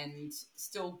and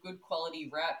still good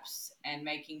quality reps and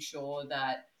making sure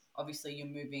that obviously you're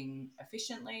moving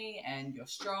efficiently and you're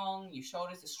strong, your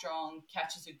shoulders are strong,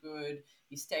 catches are good,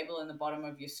 you're stable in the bottom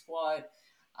of your squat,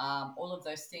 all of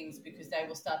those things, because they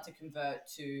will start to convert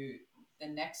to the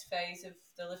next phase of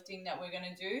the lifting that we're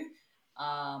going to do.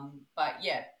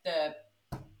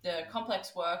 The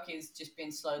complex work has just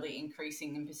been slowly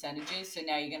increasing in percentages. So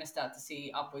now you're going to start to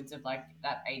see upwards of like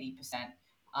that 80%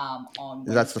 on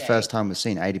Wednesday. That's the first time we've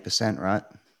seen 80%, right?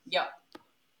 Yep.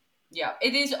 Yeah.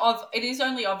 It is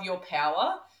only of your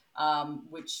power,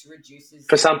 which reduces.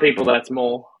 For some people, that's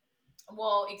more.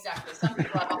 Well, exactly. Some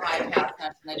people have a high power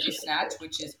snatch and they do snatch,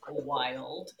 which is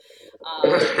wild.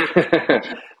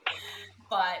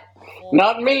 But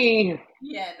not me.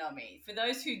 Yeah, not me. For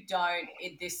those who don't,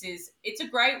 it's a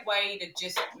great way to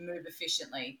just move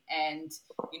efficiently and,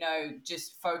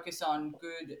 just focus on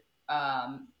good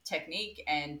technique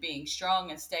and being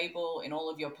strong and stable in all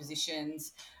of your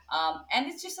positions. And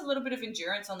it's just a little bit of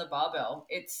endurance on the barbell.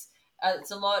 It's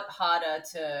a lot harder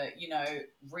to,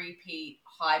 repeat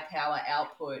high power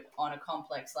output on a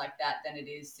complex like that than it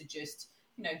is to just,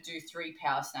 do 3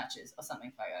 power snatches or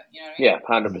something like that. You know what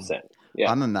I mean? Yeah, 100%.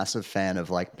 Yeah. I'm a massive fan of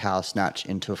like power snatch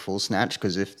into a full snatch,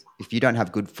 because if you don't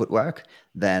have good footwork,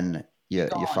 then you're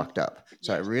fucked up.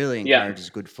 So it really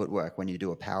encourages good footwork when you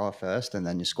do a power first and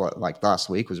then you squat. Like last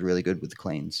week was really good with the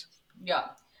cleans. Yeah.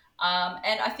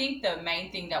 And I think the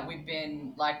main thing that we've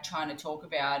been like trying to talk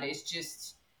about is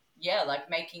just, like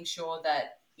making sure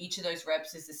that each of those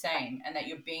reps is the same and that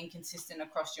you're being consistent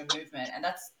across your movement. And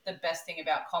that's the best thing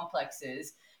about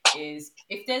complexes is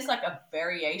if there's like a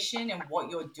variation in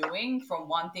what you're doing from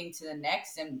one thing to the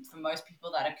next, and for most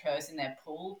people that occurs in their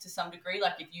pull to some degree,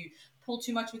 like if you pull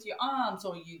too much with your arms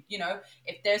or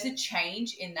if there's a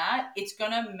change in that, it's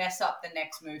going to mess up the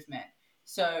next movement.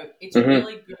 So it's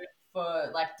really good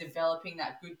for like developing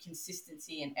that good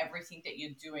consistency in everything that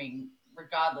you're doing,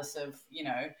 regardless of,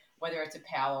 whether it's a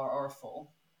power or a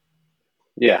full.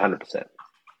 Yeah, 100%.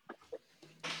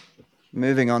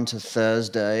 Moving on to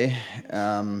Thursday,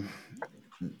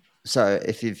 So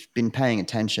if you've been paying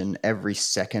attention, every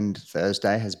second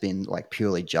Thursday has been like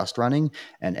purely just running,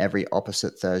 and every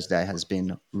opposite Thursday has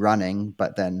been running,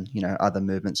 but then, other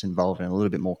movements involved in a little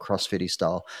bit more CrossFit-y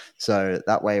style. So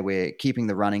that way we're keeping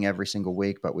the running every single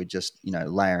week, but we're just,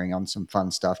 layering on some fun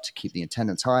stuff to keep the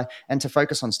attendance high and to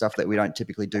focus on stuff that we don't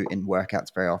typically do in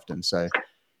workouts very often. So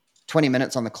 20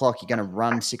 minutes on the clock, you're going to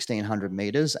run 1,600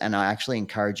 meters. And I actually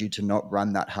encourage you to not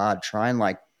run that hard. Try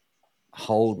and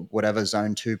hold whatever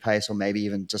zone 2 pace, or maybe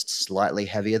even just slightly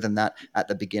heavier than that at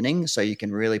the beginning, so you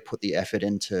can really put the effort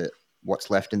into what's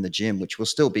left in the gym, which will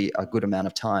still be a good amount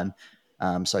of time.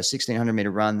 So 1,600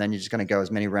 meter run, then you're just going to go as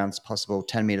many rounds as possible,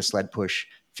 10 meter sled push,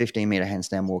 15 meter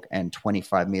handstand walk, and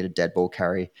 25 meter dead ball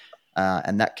carry.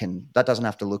 And that doesn't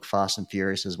have to look fast and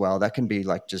furious as well. That can be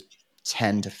just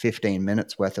 10 to 15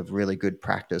 minutes worth of really good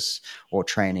practice or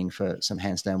training for some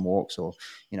handstand walks, or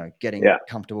getting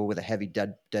comfortable with a heavy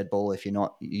dead ball if you're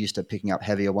not used to picking up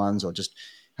heavier ones, or just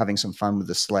having some fun with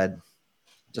the sled.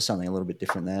 Just something a little bit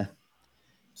different there.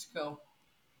 It's cool.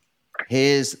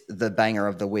 Here's the banger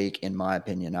of the week, in my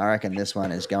opinion. I reckon this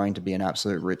one is going to be an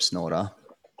absolute rip snorter.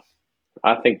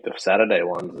 I think the Saturday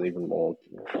one is even more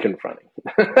confronting.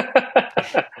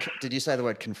 Did you say the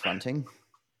word confronting?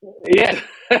 Yeah.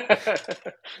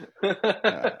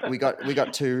 We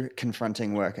got 2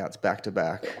 confronting workouts back to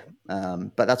back.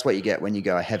 But that's what you get when you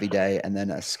go a heavy day and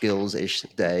then a skills-ish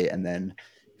day, and then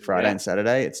Friday and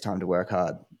Saturday, it's time to work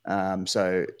hard.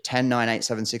 So 10, 9, 8,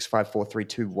 7, 6, 5, 4, 3,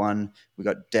 2, 1. We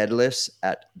got deadlifts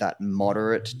at that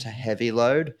moderate to heavy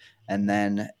load, and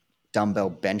then dumbbell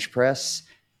bench press.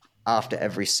 After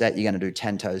every set, you're going to do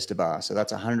 10 toes to bar. So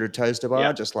that's 100 toes to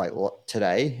bar, just like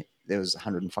today. There was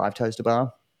 105 toes to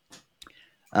bar.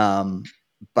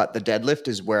 But the deadlift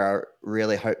is where I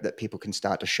really hope that people can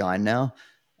start to shine now.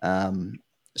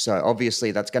 So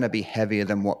obviously that's going to be heavier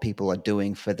than what people are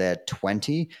doing for their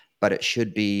 20, but it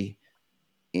should be,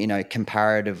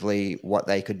 comparatively what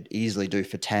they could easily do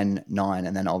for 10, 9,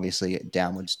 and then obviously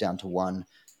downwards down to 1.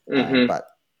 But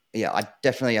yeah, I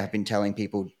definitely have been telling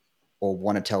people, or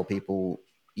want to tell people,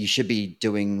 you should be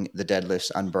doing the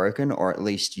deadlifts unbroken, or at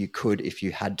least you could, if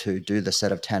you had to, do the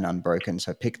set of 10 unbroken.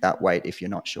 So pick that weight if you're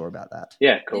not sure about that.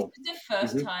 Yeah, cool. This is the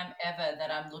first time ever that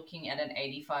I'm looking at an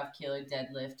 85 kilo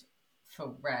deadlift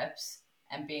for reps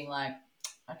and being like,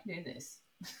 I can do this.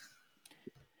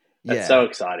 That's so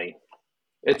exciting.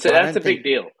 That's a big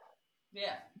deal.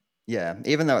 Yeah. Yeah.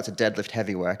 Even though it's a deadlift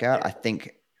heavy workout, I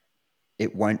think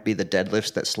it won't be the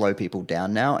deadlifts that slow people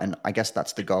down now. And I guess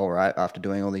that's the goal, right? After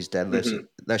doing all these deadlifts,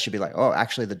 they should be like, oh,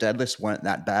 actually the deadlifts weren't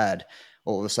that bad.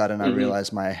 All of a sudden I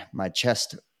realized my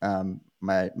chest,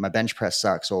 my bench press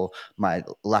sucks, or my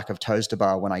lack of toes to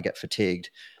bar when I get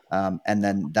fatigued. And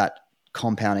then that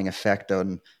compounding effect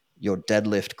on your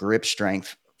deadlift grip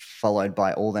strength, followed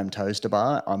by all them toes to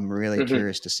bar. I'm really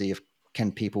curious to see if can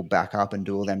people back up and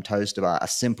do all them toes to bar, a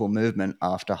simple movement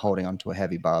after holding onto a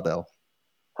heavy barbell.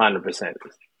 100%.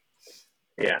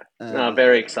 Yeah. No,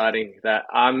 very exciting. That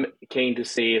I'm keen to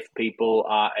see if people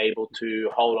are able to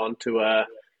hold on to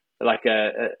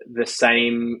the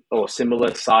same or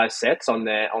similar size sets on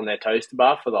their toaster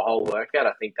bar for the whole workout.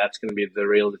 I think that's going to be the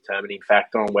real determining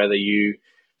factor on whether you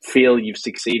feel you've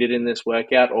succeeded in this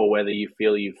workout or whether you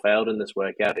feel you've failed in this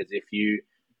workout. Is if you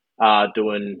are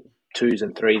doing 2s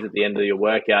and 3s at the end of your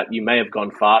workout, you may have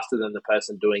gone faster than the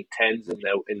person doing 10s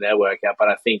in their workout, but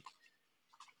I think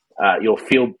you'll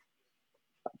feel,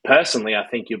 personally, I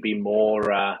think you'll be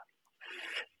more,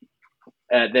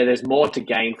 there's more to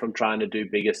gain from trying to do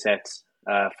bigger sets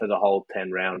for the whole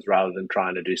 10 rounds rather than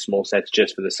trying to do small sets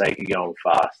just for the sake of going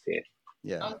fast here.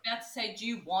 Yeah. I was about to say, do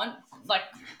you want,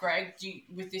 Greg,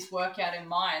 with this workout in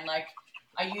mind,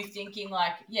 are you thinking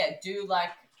do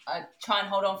try and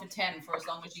hold on for 10 for as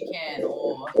long as you can,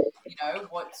 or,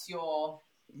 what's your...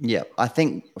 Yeah, I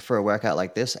think for a workout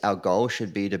like this, our goal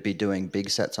should be to be doing big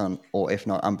sets on, or if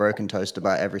not unbroken toes to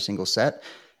bar every single set.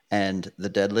 And the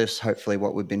deadlifts, hopefully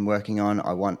what we've been working on,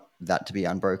 I want that to be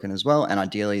unbroken as well. And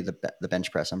ideally the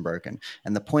bench press unbroken.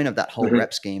 And the point of that whole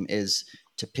rep scheme is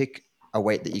to pick a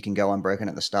weight that you can go unbroken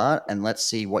at the start, and let's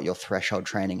see what your threshold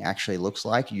training actually looks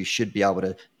like. You should be able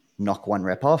to knock one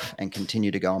rep off and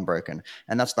continue to go unbroken.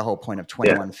 And that's the whole point of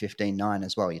 21, 15, 9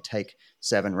 as well. You take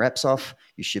 7 reps off,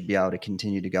 you should be able to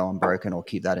continue to go unbroken or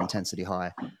keep that intensity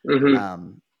high.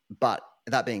 But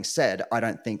that being said, I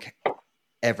don't think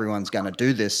everyone's going to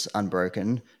do this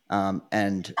unbroken.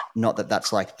 And not that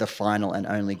that's the final and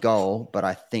only goal, but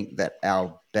I think that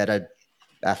our better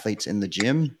athletes in the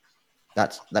gym,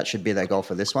 that should be their goal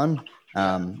for this one.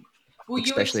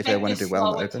 Especially if they want to do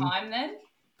well in the open. Time then?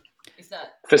 Is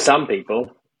that for some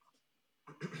people?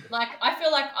 I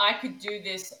feel like I could do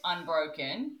this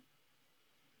unbroken,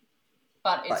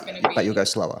 But it's going to be. But you'll go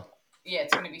slower. Yeah,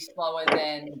 it's going to be slower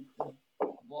than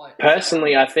what.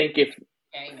 Personally, I think if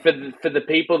for the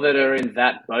people that are in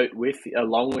that boat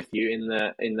along with you in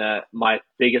the my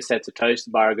bigger sets of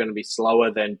toaster bar are going to be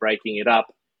slower than breaking it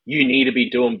up. You need to be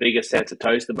doing bigger sets of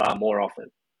toaster bar more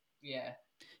often. Yeah.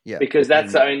 Yeah. Because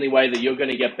that's the only way that you're going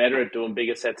to get better at doing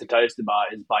bigger sets of toaster bar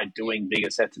is by doing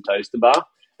bigger sets of toaster bar.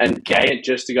 And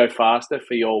just to go faster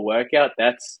for your workout,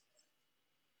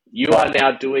 you are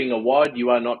now doing a WOD, you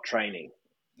are not training.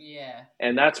 Yeah.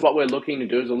 And that's what we're looking to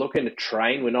do is we're looking to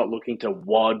train. We're not looking to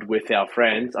WOD with our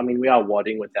friends. I mean, we are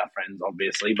WODing with our friends,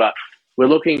 obviously, but we're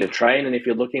looking to train. And if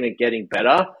you're looking at getting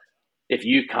better, if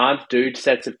you can't do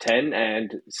sets of 10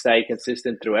 and stay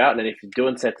consistent throughout, and if you're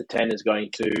doing sets of 10 is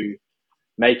going to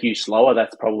make you slower,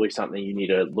 that's probably something you need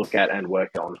to look at and work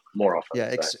on more often.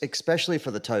 Yeah, especially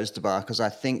for the toaster bar, because I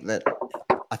think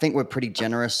we're pretty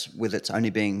generous with it's only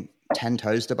being 10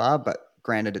 toaster bar, but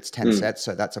granted it's 10 sets,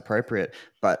 so that's appropriate.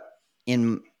 But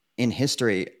in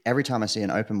history, every time I see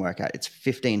an open workout, it's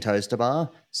 15 toaster bar,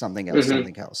 something else,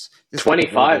 something else. This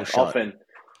 25 often.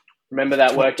 Remember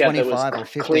that workout that was 25 or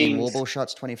 15 clean wall ball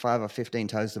shots, 25 or 15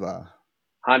 toaster bar.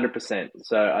 100%.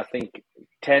 So I think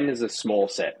 10 is a small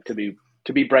set to be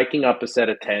breaking up a set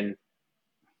of 10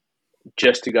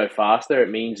 just to go faster. It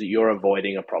means that you're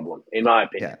avoiding a problem, in my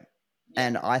opinion. Yeah.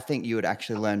 And I think you would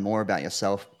actually learn more about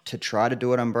yourself to try to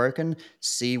do it unbroken,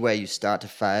 see where you start to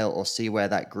fail or see where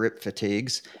that grip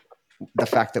fatigues. The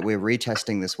fact that we're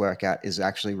retesting this workout is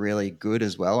actually really good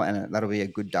as well. And that'll be a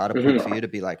good data point for you to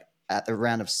be like, at the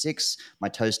round of 6, my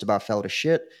toaster bar fell to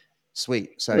shit.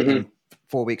 Sweet. So in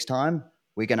 4 weeks' time,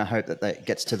 we're going to hope that that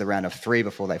gets to the round of 3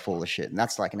 before they fall to shit. And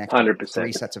that's like an extra 100%.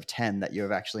 3 sets of 10 that you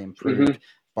have actually improved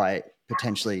by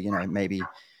potentially, maybe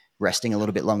resting a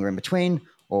little bit longer in between,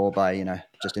 or by,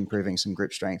 just improving some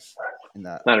grip strength in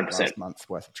that 100%. last month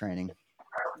worth of training.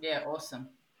 Yeah, awesome.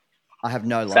 I have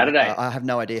no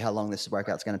idea how long this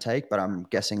workout's going to take, but I'm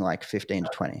guessing like 15 to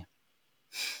 20.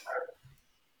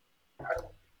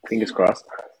 Fingers crossed.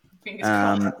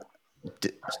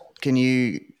 Can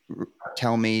you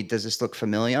tell me, does this look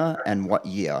familiar and what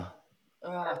year?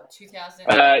 2000.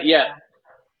 Yeah.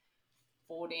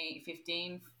 14,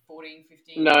 15.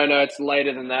 No, it's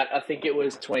later than that. I think it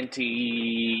was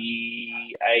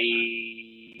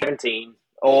 2017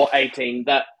 or 18.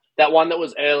 That one that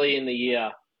was early in the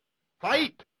year.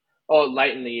 Fight! Or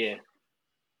late in the year.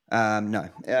 No,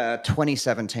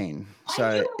 2017.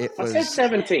 So it was. I said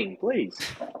 17, please.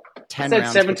 10 I said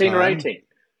rounds 17 per or time. 18.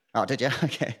 Oh, did you?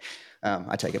 Okay.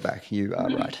 I take it back. You are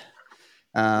right.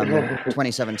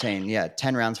 2017,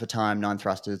 10 rounds for time, 9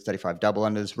 thrusters, 35 double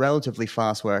unders, relatively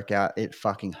fast workout. It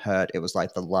fucking hurt. It was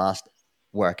like the last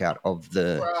workout of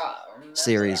the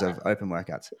series of open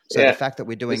workouts. So the fact that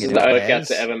we're doing it in pairs. This is the workout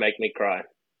to ever make me cry.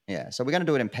 Yeah, so we're going to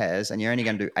do it in pairs, and you're only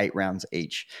going to do 8 rounds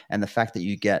each. And the fact that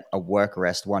you get a work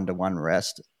rest, 1-to-1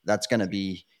 rest, that's going to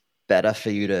be better for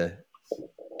you to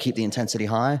keep the intensity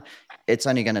high. It's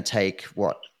only going to take,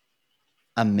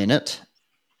 a minute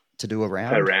to do a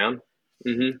round? Per round.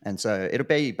 Mm-hmm. And so it'll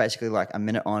be basically like a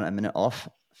minute on, a minute off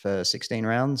for 16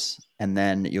 rounds. And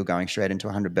then you're going straight into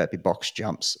 100 burpee box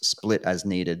jumps, split as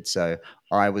needed. So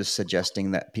I was suggesting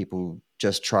that people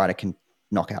just try to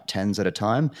knock out 10s at a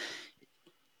time.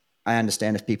 I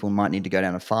understand if people might need to go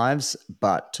down to 5s,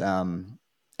 but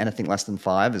anything less than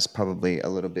 5 is probably a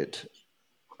little bit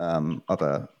of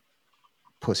a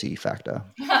pussy factor.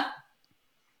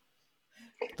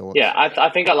 Thoughts? Yeah, I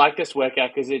think I like this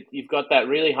workout because you've got that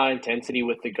really high intensity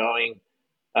with the going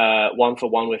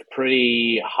 1-for-1 with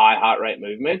pretty high heart rate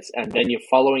movements, and then you're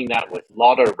following that with a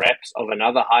lot of reps of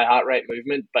another high heart rate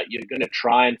movement, but you're going to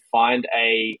try and find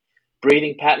a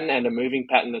breathing pattern and a moving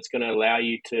pattern that's going to allow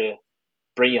you to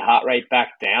bring your heart rate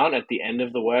back down at the end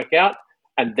of the workout,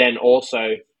 and then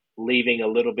also leaving a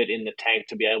little bit in the tank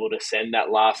to be able to send that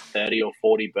last 30 or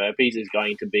 40 burpees is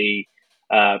going to be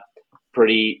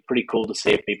pretty cool to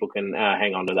see if people can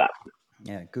hang on to that.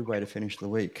 Yeah, good way to finish the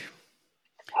week.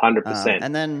 100%.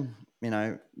 And then,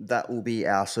 that will be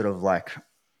our sort of like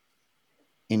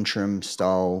interim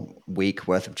style week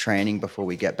worth of training before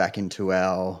we get back into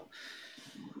our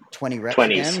 20 reps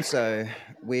 20s. Again. So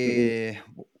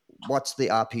what's the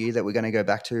RPE that we're going to go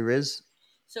back to, Riz?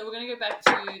 So we're going to go back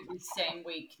to the same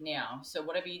week now. So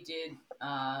whatever you did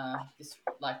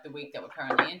the week that we're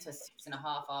currently in, so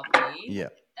 6.5 RPE. Yeah.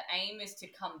 The aim is to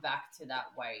come back to that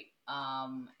weight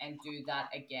and do that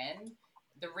again.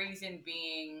 The reason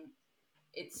being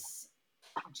it's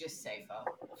just safer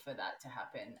for that to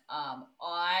happen.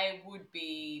 I would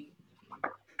be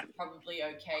probably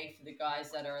okay for the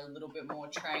guys that are a little bit more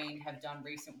trained, have done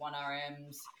recent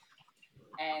 1RMs,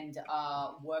 and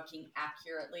are working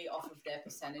accurately off of their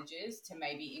percentages to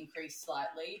maybe increase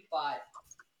slightly, but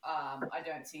I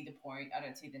don't see the point. I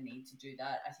don't see the need to do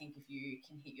that. I think if you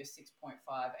can hit your 6.5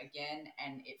 again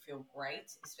and it feel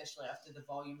great, especially after the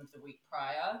volume of the week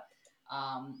prior,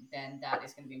 then that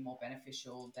is going to be more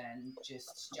beneficial than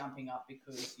just jumping up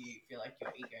because you feel like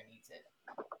your ego needs it.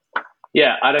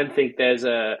 Yeah, I don't think there's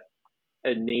a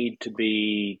need to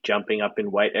be jumping up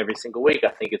in weight every single week. I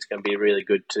think it's going to be really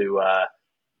good to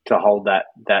hold that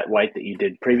weight that you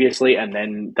did previously, and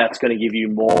then that's going to give you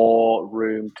more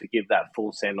room to give that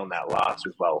full send on that last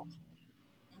as well.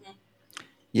 Mm-hmm.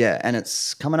 Yeah, and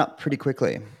it's coming up pretty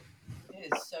quickly.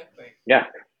 It is so quick. Yeah.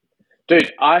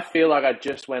 Dude, I feel like I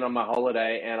just went on my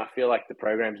holiday and I feel like the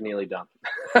program's nearly done.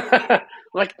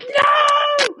 Like,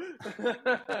 no!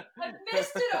 I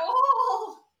missed it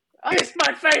all! I missed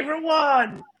my favorite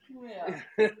one!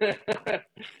 Yeah.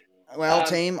 Well,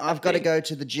 team, I've got to go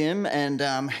to the gym and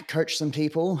coach some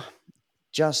people.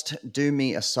 Just do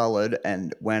me a solid,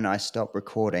 and when I stop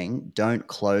recording, don't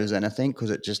close anything because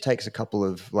it just takes a couple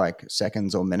of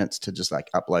seconds or minutes to just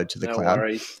upload to the cloud. No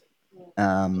worries.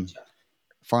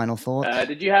 Final thoughts?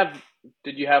 Did you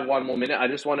have one more minute? I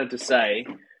just wanted to say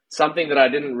something that I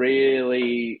didn't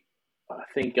really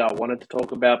think I wanted to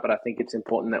talk about, but I think it's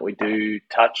important that we do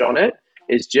touch on it.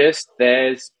 Is just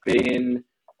there's been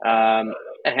a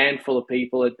handful of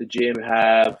people at the gym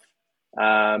have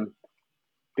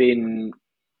been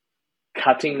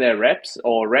cutting their reps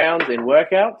or rounds in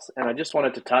workouts, and I just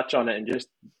wanted to touch on it and just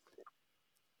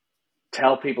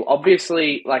tell people,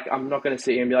 obviously, I'm not going to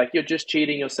sit here and be like, you're just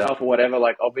cheating yourself or whatever.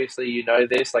 Obviously, you know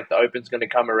this, the Open's going to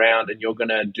come around and you're going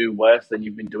to do worse than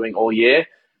you've been doing all year.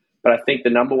 But I think the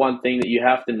number one thing that you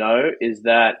have to know is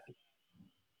that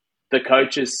the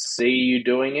coaches see you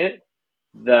doing it.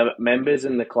 The members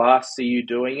in the class see you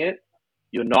doing it.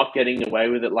 You're not getting away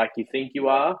with it like you think you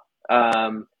are.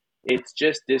 It's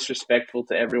just disrespectful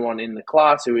to everyone in the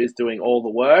class who is doing all the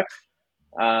work.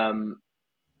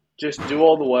 Just do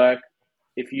all the work.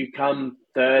 If you come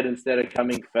third instead of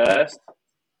coming first,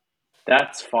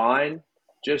 that's fine.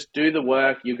 Just do the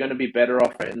work. You're going to be better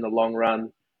off in the long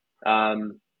run.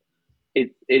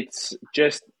 It's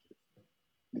just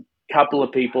a couple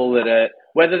of people that are,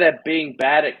 whether they're being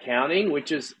bad at counting,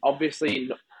 which is obviously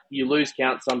you lose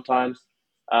count sometimes,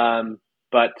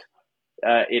 but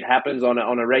it happens on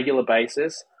a regular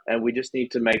basis, and we just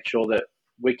need to make sure that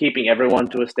we're keeping everyone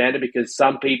to a standard, because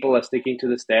some people are sticking to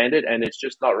the standard, and it's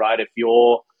just not right if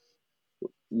you're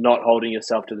not holding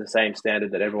yourself to the same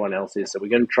standard that everyone else is. So we're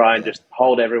going to try and just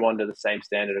hold everyone to the same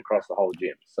standard across the whole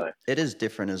gym. So it is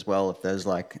different as well if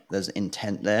there's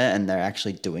intent there and they're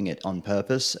actually doing it on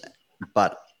purpose.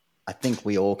 But I think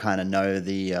we all kind of know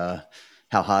the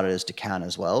how hard it is to count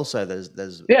as well. So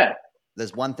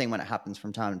there's one thing when it happens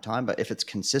from time to time, but if it's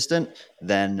consistent,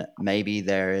 then maybe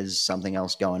there is something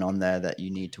else going on there that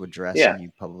you need to address, and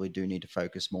you probably do need to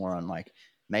focus more on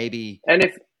maybe. And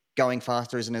if going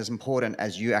faster isn't as important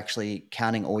as you actually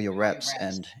counting all your reps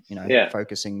and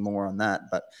focusing more on that.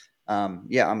 But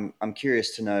I'm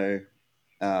curious to know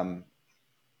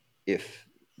if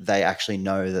they actually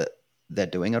know that they're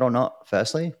doing it or not.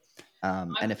 Firstly,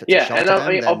 and if it's a shock to them,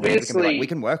 then obviously we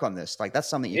can work on this. That's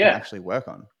something you can actually work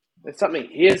on. It's something.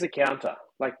 Here's a counter.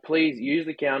 Please use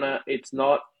the counter. It's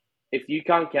not. If you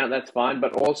can't count, that's fine.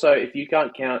 But also, if you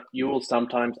can't count, you will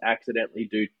sometimes accidentally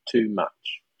do too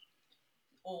much.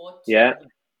 Yeah.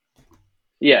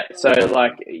 So,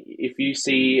 if you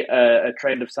see a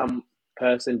trend of some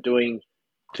person doing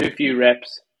too few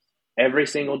reps every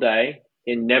single day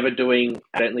in never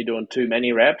accidentally doing too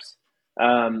many reps,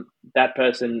 that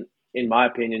person, in my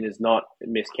opinion, is not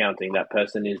miscounting. That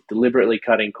person is deliberately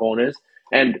cutting corners,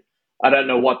 and I don't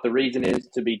know what the reason is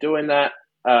to be doing that.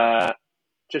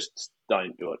 Just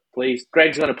don't do it, please.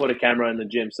 Gregg's going to put a camera in the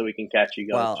gym so we can catch you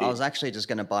guys. Well, I was actually just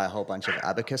going to buy a whole bunch of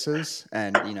abacuses,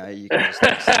 and you can just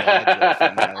slide your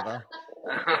thing over.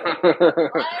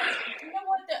 You know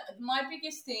what? My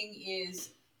biggest thing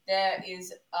is there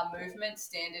is a movement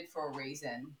standard for a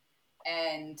reason,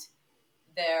 and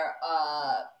there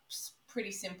are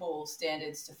pretty simple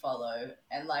standards to follow.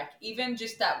 And even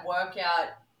just that workout,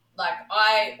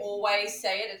 I always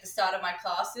say it at the start of my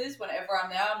classes whenever I'm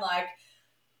there. I'm like,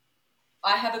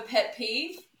 I have a pet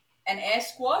peeve, an air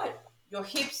squat. Your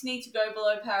hips need to go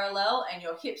below parallel and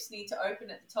your hips need to open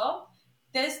at the top.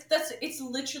 It's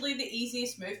literally the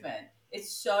easiest movement.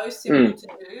 It's so simple to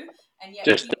do, and yet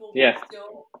people will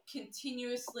still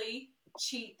continuously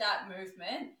cheat that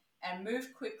movement and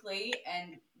move quickly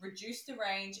and reduce the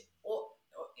range, or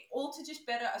all to just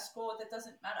better a score that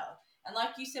doesn't matter. And like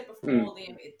you said before,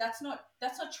 Liam, that's not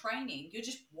training. You're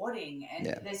just wadding, and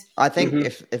there's. I think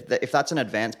if that's an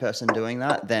advanced person doing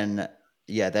that, then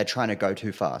they're trying to go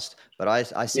too fast. But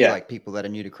I see like people that are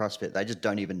new to CrossFit, they just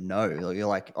don't even know. You're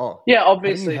like, oh,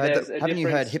 obviously, haven't you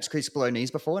heard hips crease below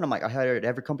knees before? And I'm like, I heard it at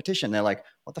every competition. They're like,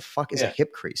 what the fuck is a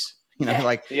hip crease? You know,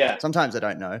 like sometimes I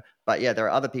don't know. But there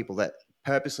are other people that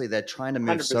purposely they're trying to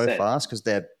move 100%. So fast because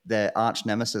their arch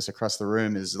nemesis across the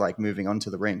room is like moving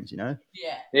onto the rings, you know?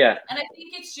 Yeah. And I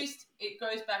think it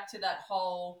goes back to that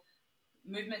whole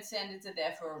movement standards are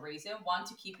there for a reason. One,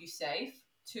 to keep you safe.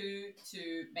 Two,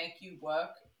 to make you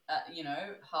work,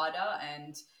 harder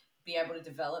and be able to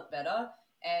develop better.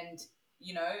 And,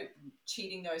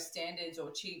 cheating those standards or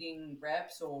cheating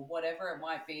reps or whatever it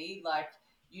might be, like,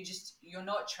 you're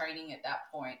not training at that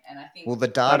point. And I think the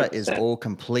data 100%. Is all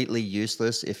completely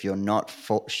useless if you're not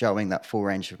showing that full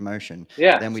range of motion.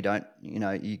 Then we don't,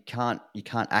 you can't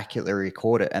accurately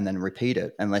record it and then repeat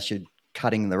it unless you're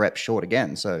cutting the rep short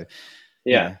again. So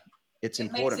it's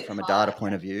important from a data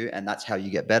point of view, and that's how you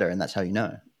get better, and that's how you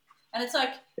know. And it's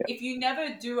like if you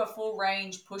never do a full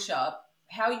range push up,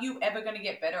 how are you ever going to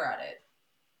get better at it?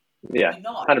 Yeah, you're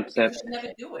not. 100%. You never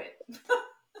do it.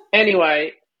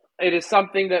 Anyway. It is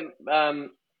something that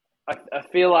I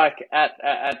feel like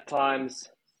at times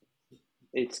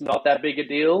it's not that big a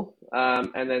deal,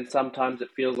 and then sometimes it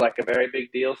feels like a very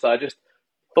big deal. So I just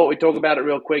thought we'd talk about it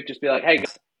real quick, just be like, hey,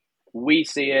 guys, we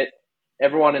see it.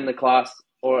 Everyone in the class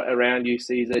or around you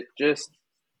sees it. Just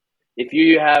if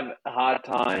you have a hard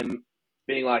time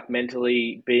being like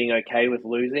mentally being okay with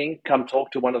losing, come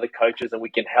talk to one of the coaches and we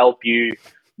can help you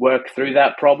work through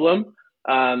that problem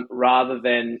rather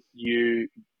than you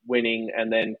winning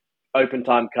and then open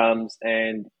time comes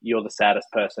and you're the saddest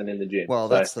person in the gym. Well,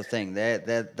 that's the thing. They're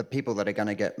the people that are going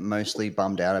to get mostly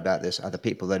bummed out about this are the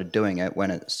people that are doing it when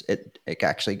it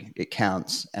actually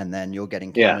counts, and then you're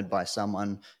getting counted by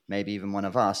someone, maybe even one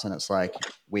of us, and it's like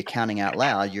we're counting out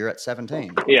loud. You're at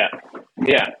 17. Yeah.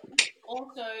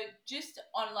 Also, just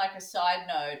on like a side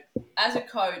note, as a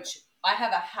coach, I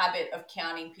have a habit of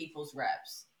counting people's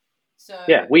reps. So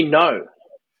we know.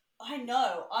 I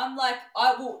know. I'm like,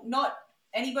 I will not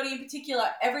anybody in particular,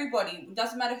 everybody,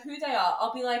 doesn't matter who they are.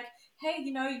 I'll be like, hey,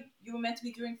 you were meant to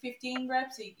be doing 15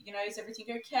 reps. Is everything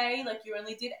okay? Like, you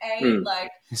only did 8.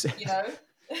 Like, Is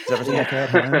everything okay at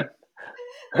home?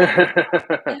 And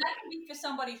that can be for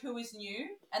somebody who is new,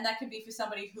 and that can be for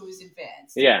somebody who is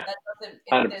advanced. Yeah,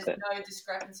 there's no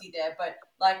discrepancy there. But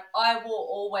like, I will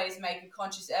always make a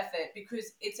conscious effort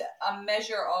because it's a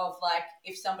measure of like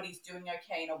if somebody's doing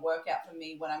okay in a workout for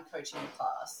me when I'm coaching a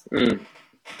class.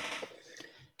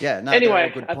 Yeah. No,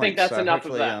 anyway, good I think that's enough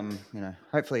of that.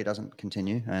 Hopefully it doesn't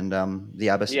continue, and the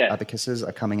abacuses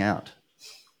are coming out.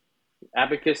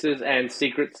 Abacuses and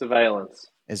secret surveillance.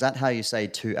 Is that how you say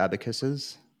 2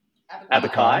 abacuses?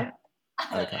 Abakai.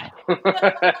 Okay.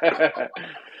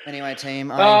 Anyway,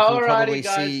 team, I will probably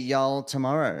see y'all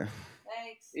tomorrow.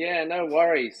 Thanks. Yeah, no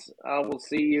worries. We'll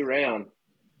see you around.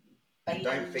 And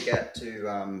don't forget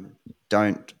to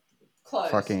don't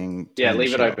close. fucking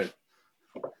leave it open.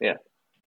 Yeah.